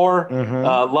Final Four.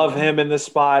 Love him in this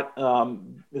spot,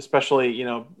 especially,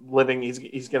 living.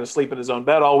 He's going to sleep in his own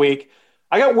bed all week.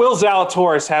 I got Will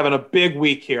Zalatoris having a big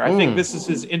week here. I think this is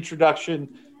his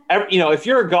introduction. If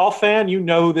you're a golf fan, you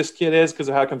know who this kid is because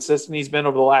of how consistent he's been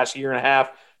over the last year and a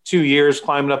half, 2 years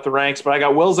climbing up the ranks. But I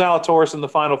got Will Zalatoris in the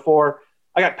Final Four.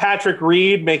 I got Patrick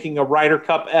Reed making a Ryder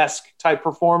Cup-esque type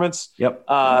performance,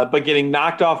 but getting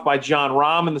knocked off by John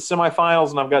Rahm in the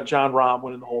semifinals, and I've got John Rahm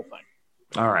winning the whole thing.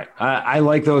 All right. I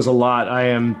like those a lot. I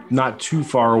am not too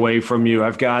far away from you.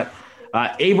 I've got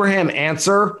Abraham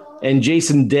Answer and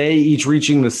Jason Day each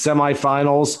reaching the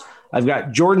semifinals. I've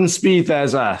got Jordan Spieth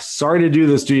as sorry to do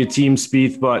this to you, Team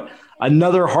Spieth, but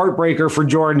another heartbreaker for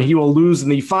Jordan. He will lose in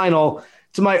the final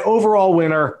to my overall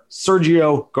winner,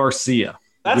 Sergio Garcia.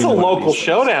 That's a local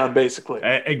showdown, basically.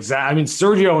 Exactly. I mean,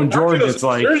 Sergio and Jordan, it's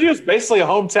like Sergio's basically a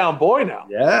hometown boy now.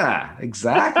 Yeah,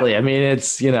 exactly. I mean,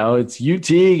 it's UT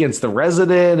against the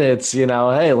resident. It's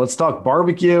hey, let's talk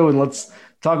barbecue and let's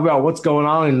talk about what's going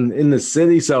on in the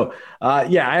city. So, I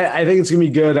think it's gonna be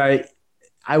good.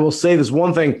 I will say this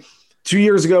one thing. 2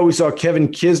 years ago, we saw Kevin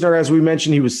Kisner, as we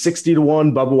mentioned. He was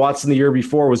 60-1. Bubba Watson the year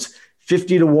before was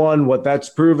 50-1. What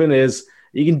that's proven is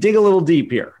you can dig a little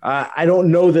deep here. I don't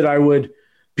know that I would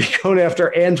be going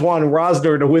after Antoine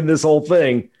Rosner to win this whole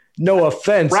thing. No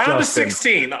offense, Round Justin. of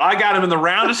 16. I got him in the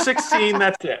round of 16.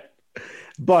 That's it.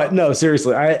 But no,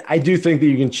 seriously, I do think that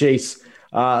you can chase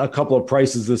a couple of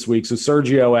prices this week. So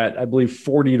Sergio at, I believe,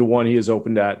 40-1 he is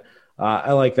opened at.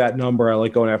 I like that number. I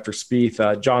like going after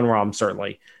Spieth. John Rahm,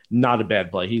 certainly not a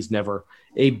bad play. He's never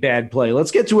a bad play.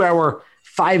 Let's get to our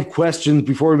 5 questions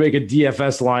before we make a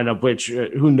DFS lineup, which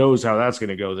who knows how that's going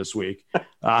to go this week.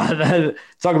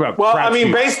 Talk about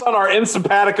based on our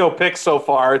in-simpatico picks so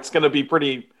far, it's going to be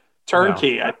pretty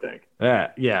turnkey, I think.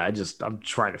 I'm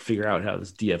trying to figure out how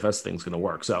this DFS thing's going to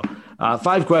work. So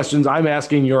 5 questions. I'm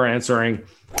asking, you're answering.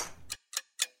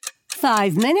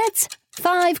 5 minutes,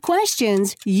 5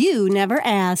 questions you never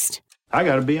asked. I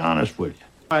got to be honest with you.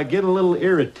 I get a little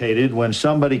irritated when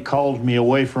somebody calls me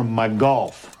away from my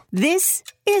golf. This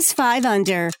is 5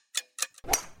 Under.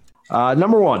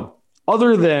 Number 1,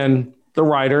 other than the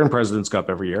Ryder and President's Cup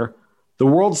every year, the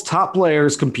world's top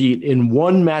players compete in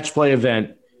one match play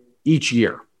event each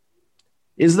year.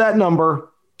 Is that number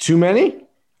too many,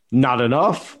 not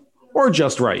enough, or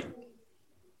just right?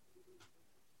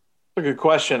 That's a good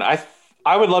question.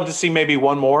 I would love to see maybe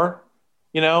one more,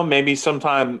 maybe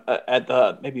sometime at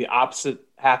the opposite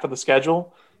half of the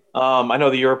schedule. I know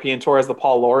the European Tour has the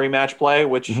Paul Lawrie match play,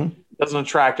 which doesn't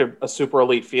attract a super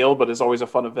elite field, but is always a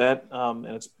fun event. And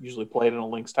it's usually played in a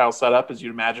link style setup, as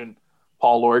you'd imagine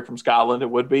Paul Lawrie from Scotland it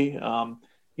would be.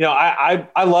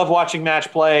 I love watching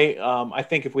match play. I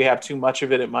think if we have too much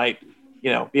of it, it might, be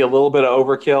a little bit of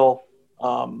overkill.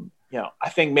 I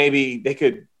think maybe they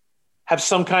could have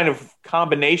some kind of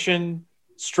combination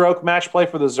stroke match play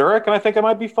for the Zurich, and I think it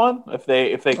might be fun if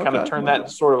they kind of turn that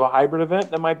into sort of a hybrid event.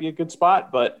 That might be a good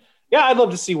spot. But yeah, I'd love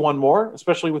to see one more,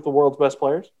 especially with the world's best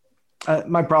players.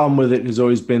 My problem with it has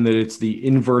always been that it's the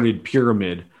inverted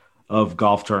pyramid of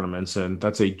golf tournaments, and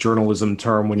that's a journalism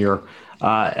term when you're,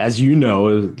 as you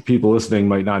know, people listening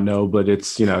might not know, but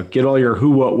it's get all your who,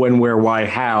 what, when, where, why,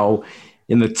 how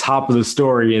in the top of the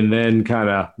story, and then kind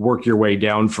of work your way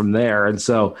down from there. And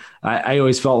so I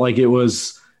always felt like it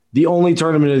was the only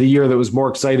tournament of the year that was more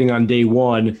exciting on day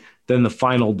one than the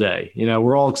final day.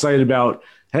 We're all excited about,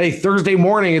 hey, Thursday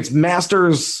morning, it's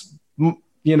Masters,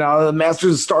 the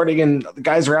Masters is starting and the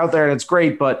guys are out there and it's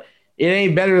great, but it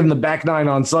ain't better than the back nine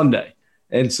on Sunday.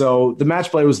 And so the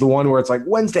match play was the one where it's like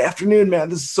Wednesday afternoon, man,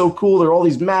 this is so cool. There are all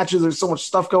these matches. There's so much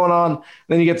stuff going on. And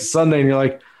then you get to Sunday and you're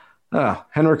like,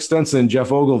 Henrik Stenson and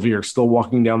Jeff Ogilvy are still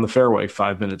walking down the fairway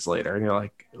 5 minutes later. And you're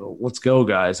like, let's go,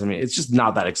 guys. I mean, it's just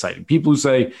not that exciting. People who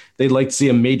say they'd like to see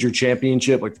a major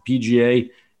championship like the PGA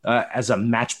as a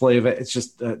match play event, it's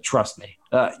just, trust me.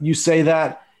 You say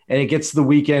that, and it gets to the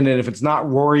weekend, and if it's not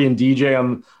Rory and DJ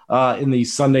in the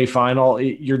Sunday final,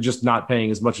 you're just not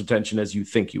paying as much attention as you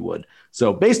think you would.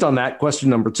 So based on that, question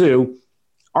number 2,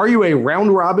 are you a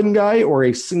round robin guy or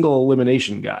a single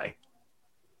elimination guy?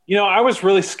 I was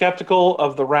really skeptical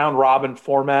of the round robin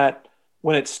format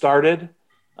when it started.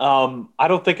 I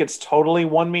don't think it's totally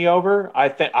won me over. I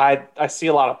think I see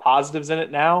a lot of positives in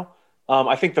it now.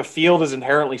 I think the field is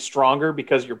inherently stronger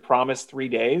because you're promised 3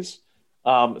 days.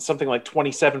 Something like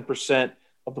 27%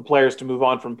 of the players to move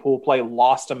on from pool play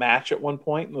lost a match at one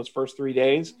point in those first 3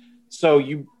 days. So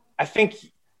I think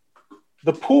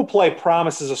the pool play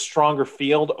promises a stronger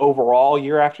field overall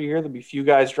year after year. There'll be few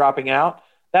guys dropping out.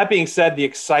 That being said, the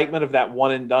excitement of that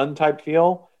one and done type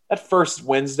feel, that first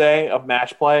Wednesday of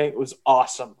match play was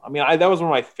awesome. I mean, that was one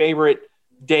of my favorite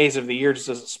days of the year just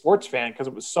as a sports fan because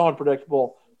it was so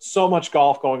unpredictable, so much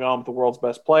golf going on with the world's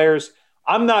best players.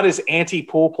 I'm not as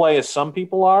anti-pool play as some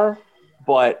people are,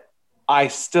 but I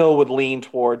still would lean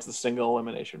towards the single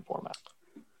elimination format.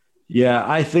 Yeah,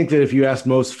 I think that if you ask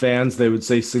most fans, they would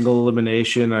say single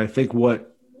elimination. I think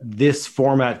what this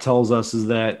format tells us is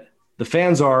that the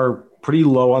fans are pretty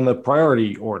low on the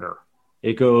priority order.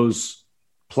 It goes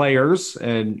players,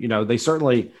 and they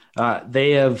certainly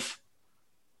they have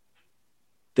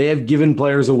given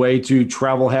players a way to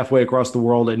travel halfway across the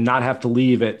world and not have to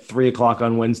leave at 3:00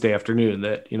 on Wednesday afternoon.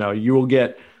 That you will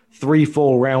get 3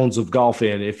 full rounds of golf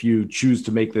in if you choose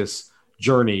to make this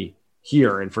journey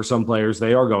here. And for some players,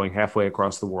 they are going halfway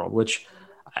across the world, which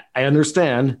I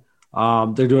understand.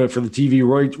 They're doing it for the TV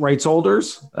rights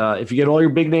holders. If you get all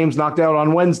your big names knocked out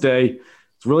on Wednesday,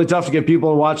 it's really tough to get people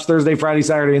to watch Thursday, Friday,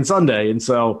 Saturday, and Sunday. And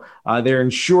so they're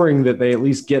ensuring that they at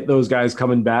least get those guys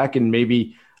coming back and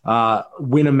maybe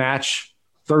win a match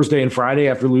Thursday and Friday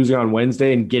after losing on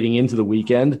Wednesday and getting into the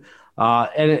weekend.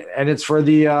 And it's for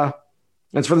the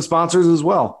sponsors as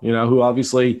well, who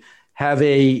obviously have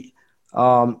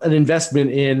an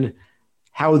investment in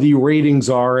how the ratings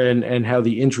are and how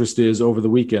the interest is over the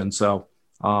weekend. So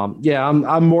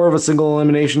I'm more of a single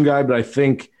elimination guy, but I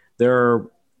think there are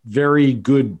very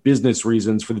good business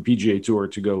reasons for the PGA Tour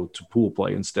to go to pool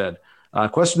play instead.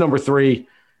 Question number 3,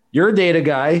 you're a data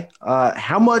guy.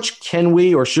 How much can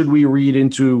we or should we read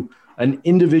into an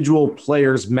individual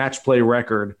player's match play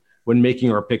record when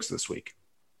making our picks this week?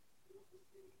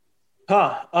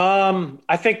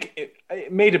 I think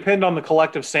it may depend on the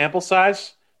collective sample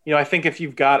size. I think if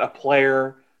you've got a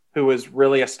player who has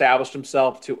really established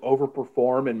himself to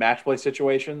overperform in match play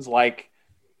situations like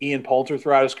Ian Poulter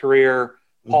throughout his career,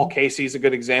 Paul Casey is a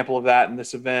good example of that in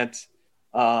this event.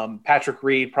 Patrick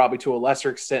Reed, probably to a lesser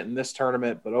extent in this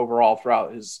tournament, but overall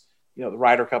throughout his, the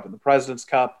Ryder Cup and the President's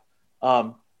Cup.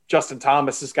 Justin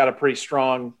Thomas has got a pretty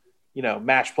strong,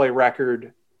 match play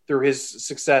record through his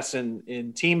success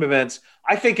in team events.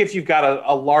 I think if you've got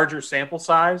a larger sample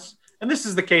size, and this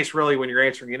is the case really when you're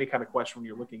answering any kind of question when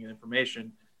you're looking at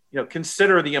information,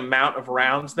 consider the amount of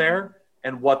rounds there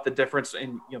and what the difference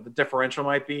in, the differential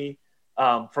might be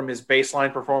from his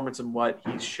baseline performance and what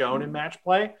he's shown in match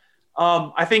play.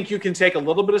 I think you can take a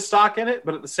little bit of stock in it,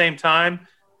 but at the same time,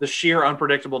 the sheer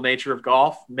unpredictable nature of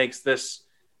golf makes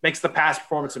the past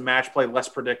performance in match play less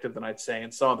predictive than I'd say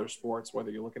in some other sports, whether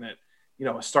you're looking at,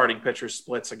 a starting pitcher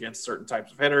splits against certain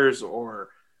types of hitters or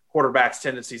quarterbacks'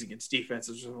 tendencies against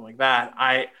defenses or something like that.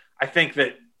 I think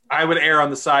that I would err on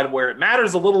the side where it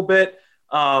matters a little bit,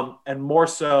 and more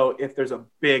so if there's a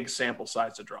big sample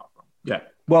size to draw from. Yeah,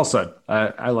 well said.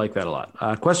 I like that a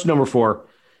lot. Question number 4.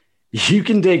 You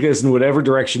can take this in whatever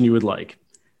direction you would like.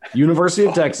 University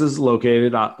of Texas,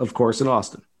 located, of course, in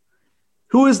Austin.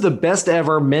 Who is the best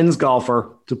ever men's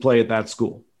golfer to play at that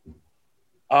school?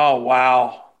 Oh,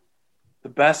 wow. The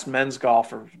best men's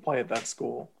golfer to play at that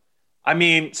school. I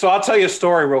mean, so I'll tell you a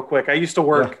story real quick. I used to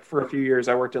work for a few years.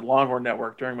 I worked at Longhorn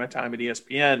Network during my time at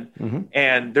ESPN.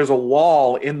 And there's a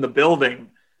wall in the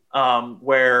building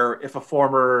where if a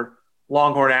former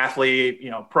Longhorn athlete,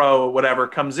 pro, whatever,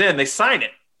 comes in, they sign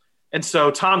it. And so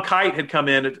Tom Kite had come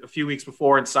in a few weeks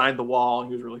before and signed the wall.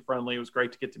 He was really friendly. It was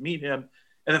great to get to meet him.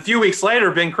 And a few weeks later,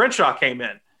 Ben Crenshaw came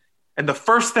in. And the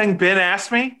first thing Ben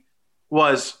asked me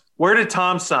was, where did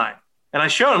Tom sign? And I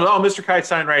showed him, Mr. Kite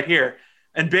signed right here.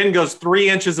 And Ben goes 3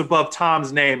 inches above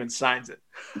Tom's name and signs it.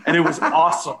 And it was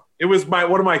awesome. It was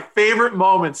one of my favorite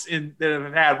moments that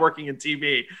I've had working in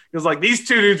TV. It was like, these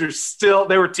two dudes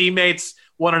they were teammates,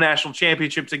 won a national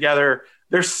championship together.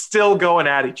 They're still going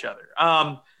at each other.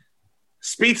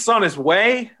 Spieth's on his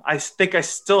way. I think I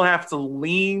still have to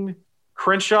lean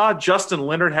Crenshaw. Justin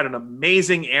Leonard had an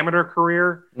amazing amateur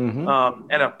career and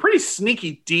a pretty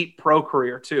sneaky deep pro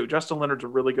career too. Justin Leonard's a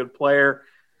really good player.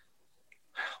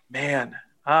 Man,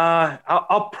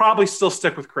 I'll probably still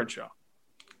stick with Crenshaw.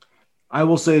 I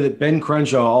will say that Ben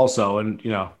Crenshaw also, and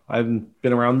I haven't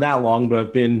been around that long, but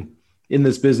I've been in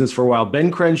this business for a while.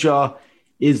 Ben Crenshaw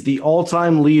is the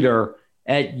all-time leader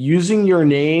at using your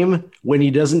name when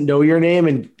he doesn't know your name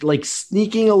and like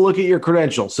sneaking a look at your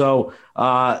credentials. So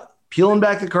peeling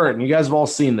back the curtain, you guys have all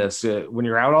seen this when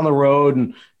you're out on the road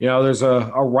and there's a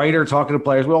writer talking to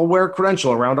players. We'll wear a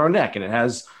credential around our neck and it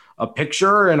has a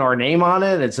picture and our name on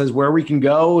it. It says where we can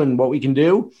go and what we can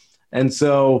do. And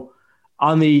so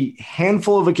on the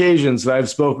handful of occasions that I've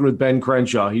spoken with Ben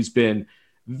Crenshaw, he's been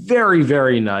very,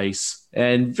 very nice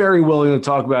and very willing to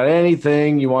talk about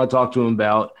anything you want to talk to him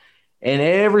about. And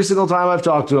every single time I've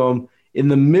talked to him, in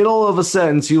the middle of a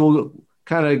sentence, he will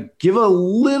kind of give a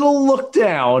little look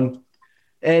down,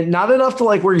 and not enough to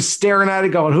like where he's staring at it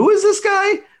going, who is this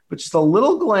guy? But just a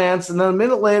little glance. And then a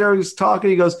minute later, he's talking.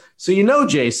 He goes, so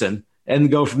Jason,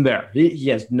 and go from there. He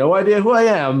has no idea who I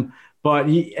am. But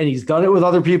he's done it with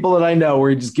other people that I know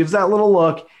where he just gives that little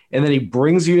look and then he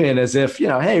brings you in as if,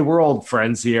 hey, we're old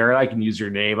friends here. I can use your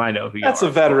name. I know who you are. That's a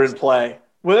veteran play.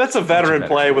 Well, that's a veteran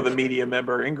play with a media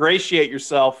member. Ingratiate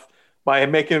yourself by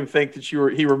making him think that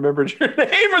he remembered your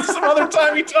name or some other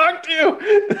time he talked to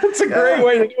you. That's a great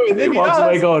way to do it. He walks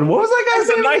away going, what was that guy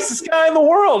saying? He's the nicest guy in the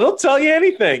world. He'll tell you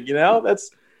anything,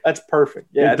 That's perfect.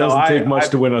 Yeah, it doesn't take much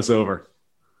to win us over.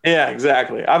 Yeah,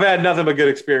 exactly. I've had nothing but good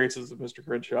experiences with Mr.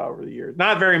 Crenshaw over the years.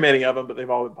 Not very many of them, but they've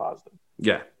all been positive.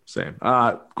 Yeah, same.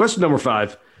 Question number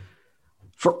 5.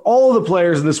 For all of the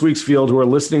players in this week's field who are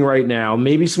listening right now,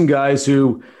 maybe some guys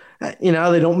who, they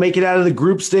don't make it out of the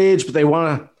group stage, but they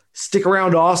want to stick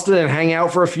around Austin and hang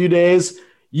out for a few days.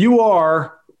 You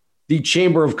are the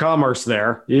Chamber of Commerce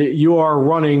there. You are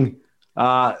running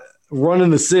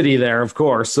the city there, of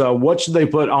course. So what should they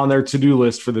put on their to-do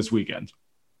list for this weekend?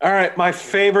 All right, my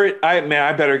favorite – I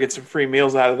better get some free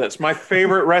meals out of this. My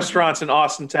favorite restaurants in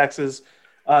Austin, Texas,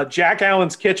 Jack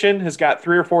Allen's Kitchen has got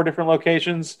 3 or 4 different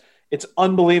locations. It's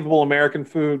unbelievable American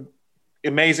food,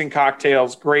 amazing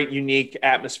cocktails, great, unique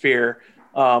atmosphere,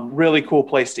 really cool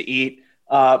place to eat.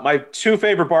 My 2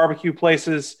 favorite barbecue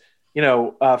places,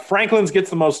 Franklin's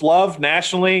gets the most love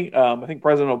nationally. I think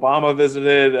President Obama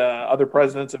visited. Other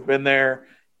presidents have been there.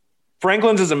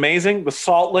 Franklin's is amazing. The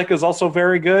Salt Lick is also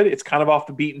very good. It's kind of off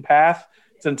the beaten path.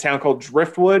 It's in a town called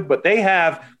Driftwood, but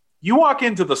you walk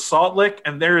into the Salt Lick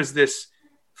and there is this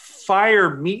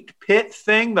fire meat pit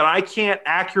thing that I can't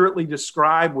accurately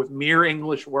describe with mere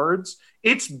English words.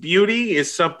 Its beauty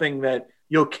is something that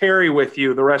you'll carry with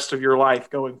you the rest of your life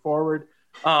going forward.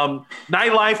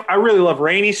 Nightlife, I really love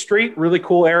Rainey Street, really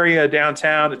cool area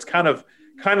downtown. It's kind of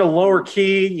lower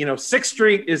key. 6th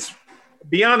Street is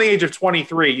beyond the age of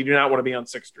 23. You do not want to be on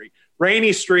 6th Street.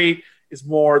 Rainey Street is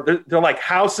more, they're like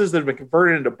houses that have been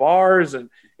converted into bars, and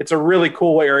it's a really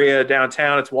cool area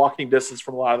downtown. It's walking distance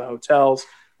from a lot of the hotels.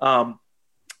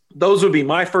 Those would be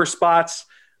my first spots.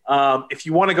 If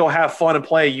you want to go have fun and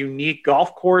play a unique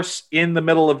golf course in the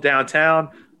middle of downtown,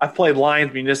 I've played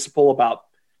Lions Municipal about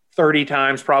 30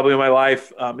 times probably in my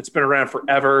life. It's been around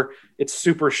forever. It's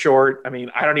super short. I mean,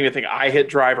 I don't even think I hit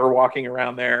driver walking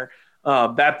around there.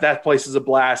 That place is a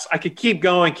blast. I could keep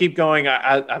going.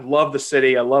 I love the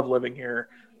city. I love living here.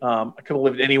 I could have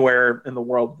lived anywhere in the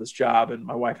world with this job, and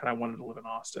my wife and I wanted to live in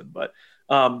Austin. But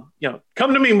come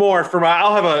to me more for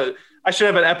I should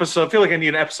have an episode. I feel like I need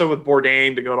an episode with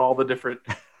Bourdain to go to all the different,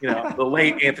 the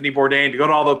late Anthony Bourdain, to go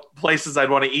to all the places I'd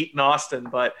want to eat in Austin.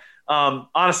 But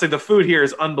honestly, the food here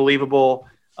is unbelievable.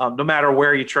 No matter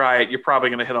where you try it, you're probably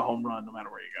going to hit a home run no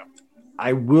matter where you go.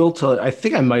 I will tell you, I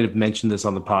think I might have mentioned this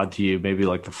on the pod to you, maybe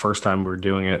like the first time we were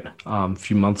doing it a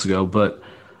few months ago, but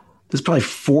this is probably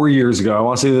 4 years ago. I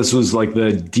want to say this was like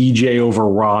the DJ over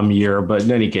Rom year, but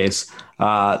in any case,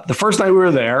 the first night we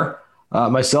were there,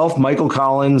 myself, Michael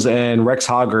Collins, and Rex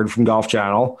Hoggard from Golf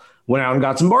Channel went out and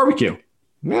got some barbecue.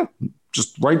 Yeah,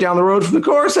 just right down the road from the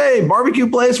course. Hey, barbecue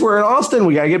place. We're in Austin.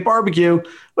 We got to get barbecue.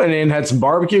 Went in, had some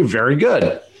barbecue. Very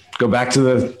good. Go back to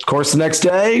the course the next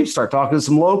day, start talking to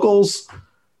some locals.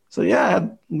 So, yeah,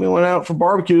 we went out for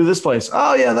barbecue to this place.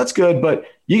 Oh, yeah, that's good, but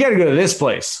you got to go to this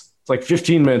place. It's like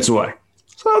 15 minutes away.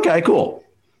 So, okay, cool.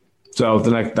 So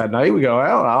that night we go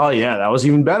out. Oh, yeah, that was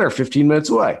even better, 15 minutes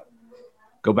away.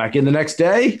 Go back in the next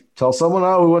day, tell someone,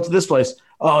 oh, we went to this place.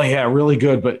 Oh, yeah, really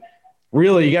good, but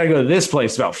really you got to go to this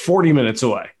place about 40 minutes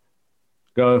away.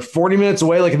 Go 40 minutes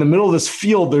away, like in the middle of this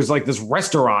field, there's like this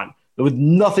restaurant with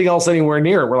nothing else anywhere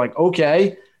near it. We're like,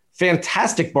 okay,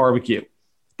 fantastic barbecue.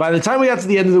 By the time we got to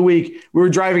the end of the week, we were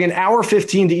driving an hour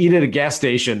 15 to eat at a gas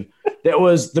station that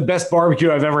was the best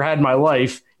barbecue I've ever had in my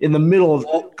life in the middle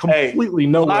of completely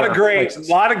nowhere. A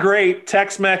lot of great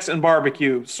Tex-Mex and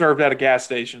barbecue served at gas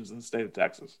stations in the state of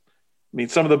Texas. I mean,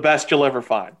 some of the best you'll ever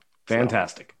find.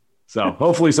 Fantastic. So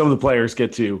hopefully some of the players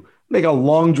get to make a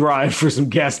long drive for some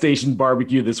gas station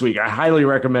barbecue this week. I highly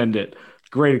recommend it.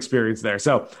 Great experience there.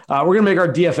 So we're going to make our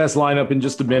DFS lineup in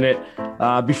just a minute.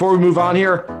 Before we move on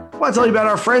here, I want to tell you about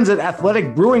our friends at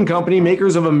Athletic Brewing Company,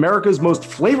 makers of America's most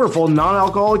flavorful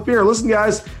non-alcoholic beer. Listen,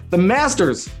 guys, the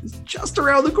Masters is just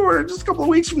around the corner, just a couple of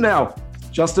weeks from now.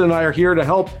 Justin and I are here to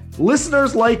help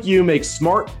listeners like you make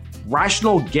smart,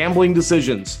 rational gambling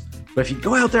decisions. But if you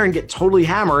go out there and get totally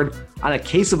hammered on a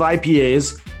case of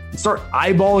IPAs and start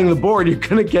eyeballing the board, you're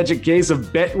going to catch a case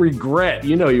of bet regret.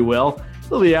 You know you will.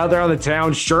 They'll be out there on the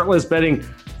town, shirtless, betting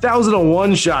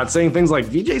 1,001 shots, saying things like,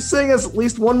 VJ Singh has at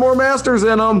least one more Masters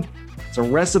in him. It's a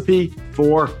recipe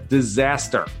for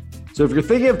disaster. So if you're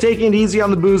thinking of taking it easy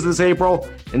on the booze this April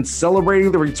and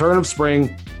celebrating the return of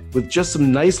spring with just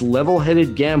some nice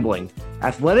level-headed gambling,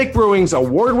 Athletic Brewing's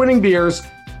award-winning beers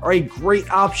are a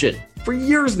great option. For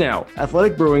years now,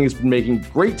 Athletic Brewing has been making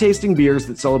great-tasting beers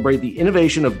that celebrate the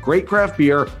innovation of great craft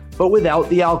beer, but without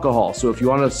the alcohol. So if you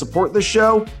want to support the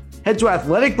show, head to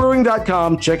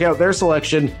athleticbrewing.com, check out their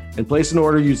selection, and place an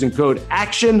order using code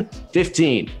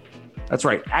ACTION15. That's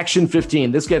right,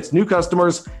 ACTION15. This gets new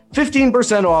customers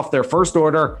 15% off their first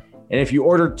order. And if you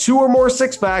order 2 or more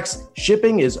 6-packs,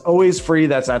 shipping is always free.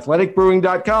 That's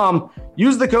athleticbrewing.com.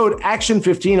 Use the code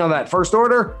ACTION15 on that first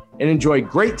order and enjoy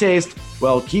great taste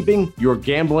while keeping your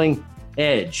gambling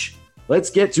edge. Let's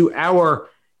get to our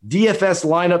DFS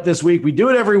lineup this week. We do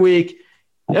it every week.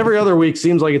 Every other week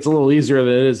seems like it's a little easier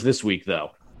than it is this week,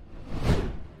 though.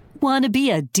 Want to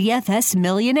be a DFS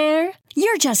millionaire?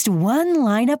 You're just one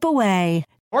lineup away.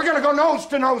 We're going to go nose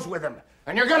to nose with him,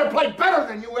 and you're going to play better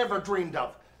than you ever dreamed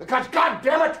of. Because, God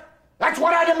damn it, that's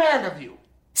what I demand of you.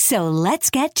 So let's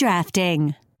get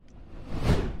drafting.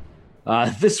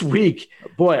 This week,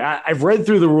 boy, I've read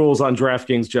through the rules on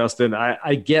DraftKings, Justin.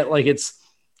 I get like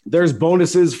there's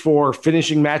bonuses for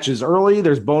finishing matches early.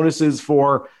 There's bonuses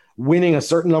for winning a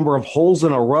certain number of holes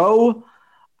in a row.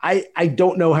 I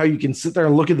don't know how you can sit there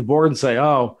and look at the board and say,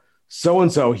 oh,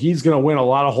 so-and-so, he's going to win a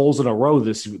lot of holes in a row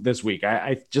this week.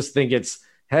 I just think it's,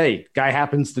 hey, guy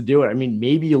happens to do it. I mean,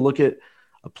 maybe you look at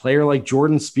a player like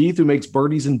Jordan Spieth who makes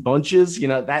birdies in bunches. You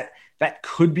know, that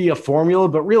could be a formula,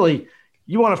 but really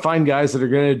you want to find guys that are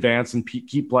going to advance and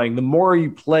keep playing. The more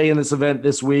you play in this event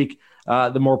this week,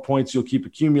 the more points you'll keep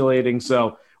accumulating.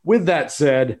 So with that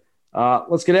said,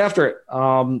 let's get after it. Do you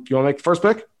want to make the first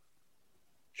pick?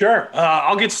 Sure.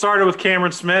 I'll get started with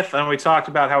Cameron Smith. And we talked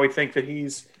about how we think that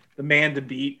he's the man to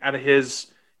beat out of his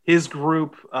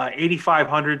group.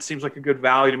 8,500 seems like a good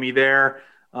value to me there.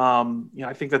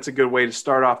 I think that's a good way to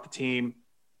start off the team.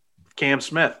 Cam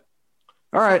Smith.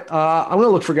 All right. I'm going to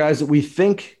look for guys that we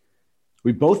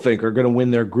both think are going to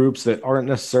win their groups that aren't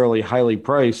necessarily highly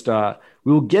priced.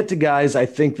 We will get to guys I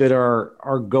think that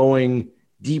are going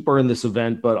deeper in this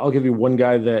event, but I'll give you one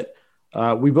guy that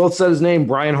we both said his name,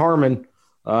 Brian Harmon,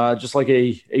 just like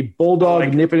a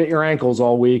bulldog nipping at your ankles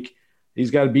all week.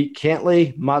 He's got to beat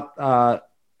Cantlay,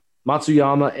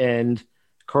 Matsuyama, and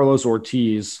Carlos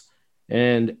Ortiz.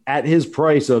 And at his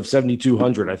price of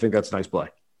 7,200, I think that's a nice play.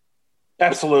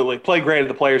 Absolutely. Played great at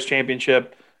the Players'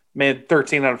 Championship. Made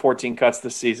 13 out of 14 cuts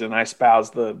this season. I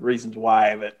espouse the reasons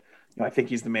why, but I think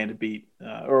he's the man to beat,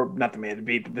 or not the man to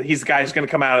beat, but he's the guy who's going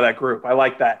to come out of that group. I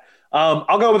like that.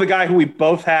 I'll go with a guy who we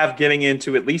both have getting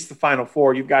into at least the Final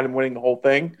Four. You've got him winning the whole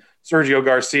thing. Sergio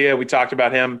Garcia. We talked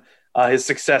about him, his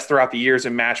success throughout the years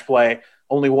in match play.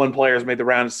 Only one player has made the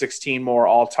round of 16 more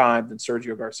all-time than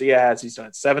Sergio Garcia has. He's done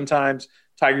it 7 times.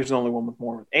 Tiger's the only one with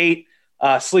more with 8.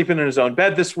 Sleeping in his own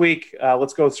bed this week.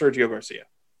 Let's go with Sergio Garcia.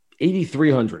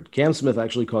 8,300. Cam Smith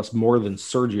actually costs more than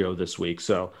Sergio this week,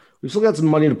 so we've still got some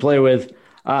money to play with.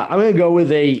 I'm going to go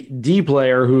with a D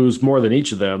player who's more than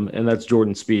each of them, and that's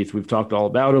Jordan Spieth. We've talked all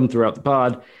about him throughout the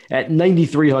pod. At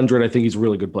 9,300, I think he's a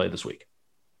really good play this week.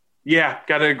 Yeah,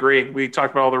 got to agree. We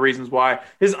talked about all the reasons why.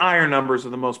 His iron numbers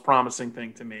are the most promising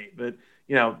thing to me. But,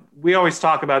 we always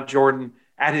talk about Jordan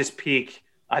at his peak.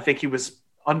 I think he was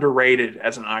underrated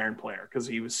as an iron player because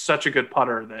he was such a good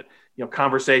putter that,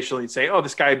 conversationally you'd say, oh,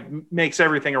 this guy makes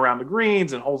everything around the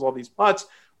greens and holds all these putts.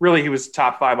 Really, he was a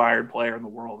top 5 iron player in the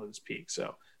world at his peak.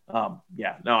 So,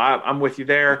 I'm with you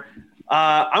there.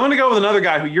 I'm going to go with another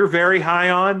guy who you're very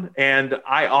high on and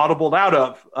I audibled out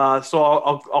of. So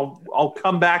I'll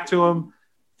come back to him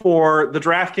for the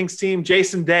DraftKings team.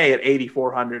 Jason Day at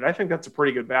 8,400. I think that's a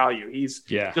pretty good value. He's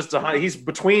he's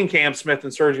between Cam Smith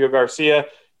and Sergio Garcia.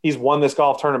 He's won this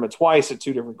golf tournament twice at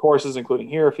 2 different courses, including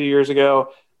here a few years ago.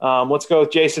 Let's go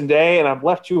with Jason Day, and I've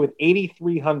left you with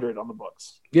 8,300 on the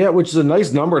books. Yeah, which is a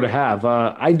nice number to have.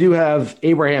 I do have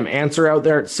Abraham Answer out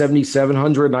there at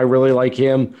 7,700, and I really like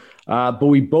him. But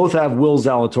we both have Will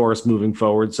Zalatoris moving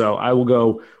forward, so I will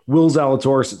go Will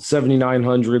Zalatoris at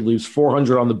 7,900, leaves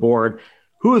 400 on the board.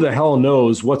 Who the hell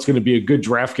knows what's going to be a good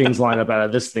DraftKings lineup out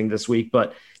of this thing this week?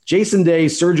 But Jason Day,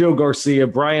 Sergio Garcia,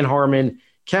 Brian Harmon,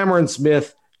 Cameron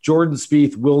Smith, Jordan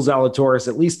Spieth, Will Zalatoris,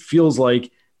 at least feels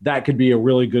like that could be a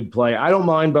really good play. I don't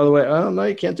mind, by the way. Oh, no,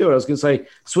 you can't do it. I was going to say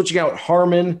switching out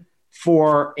Harmon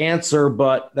for Answer,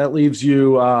 but that leaves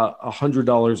you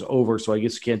 $100 over. So I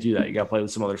guess you can't do that. You got to play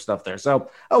with some other stuff there. So,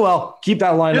 oh, well, keep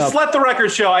that line up. Just let the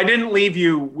record show. I didn't leave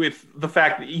you with the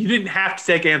fact that you didn't have to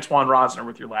take Antoine Rosner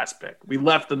with your last pick. We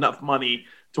left enough money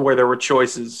to where there were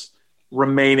choices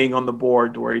remaining on the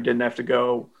board to where you didn't have to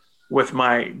go with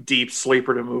my deep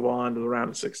sleeper to move on to the round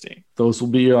of 16. Those will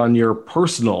be on your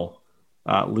personal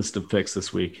list of picks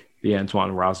this week. The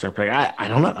Antoine Rosner pick. I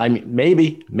don't know. I mean,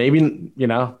 maybe,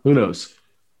 who knows? The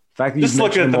fact that just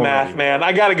looking at the math, man.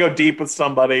 I got to go deep with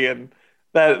somebody, and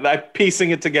that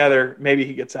piecing it together, maybe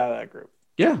he gets out of that group.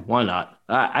 Yeah, why not?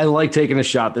 I like taking a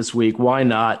shot this week. Why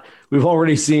not? We've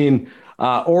already seen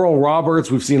Oral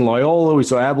Roberts. We've seen Loyola. We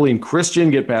saw Abilene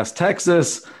Christian get past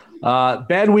Texas.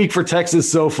 Bad week for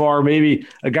Texas so far. Maybe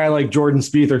a guy like Jordan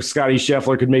Spieth or Scotty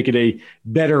Scheffler could make it a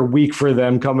better week for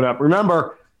them coming up.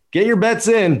 Remember, get your bets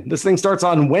in. This thing starts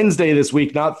on Wednesday this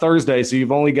week, not Thursday. So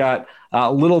you've only got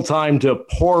a little time to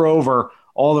pour over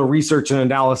all the research and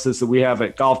analysis that we have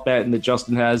at Golf Bet and that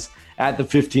Justin has at the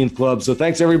 15th Club. So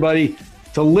thanks, everybody,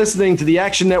 to listening to the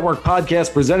Action Network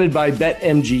podcast presented by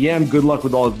BetMGM. Good luck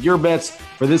with all of your bets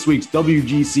for this week's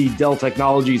WGC Dell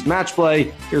Technologies match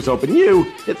play. Here's hoping you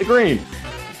hit the green.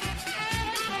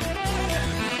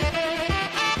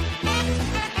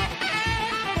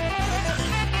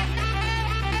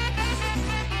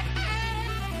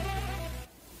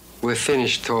 We're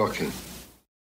finished talking.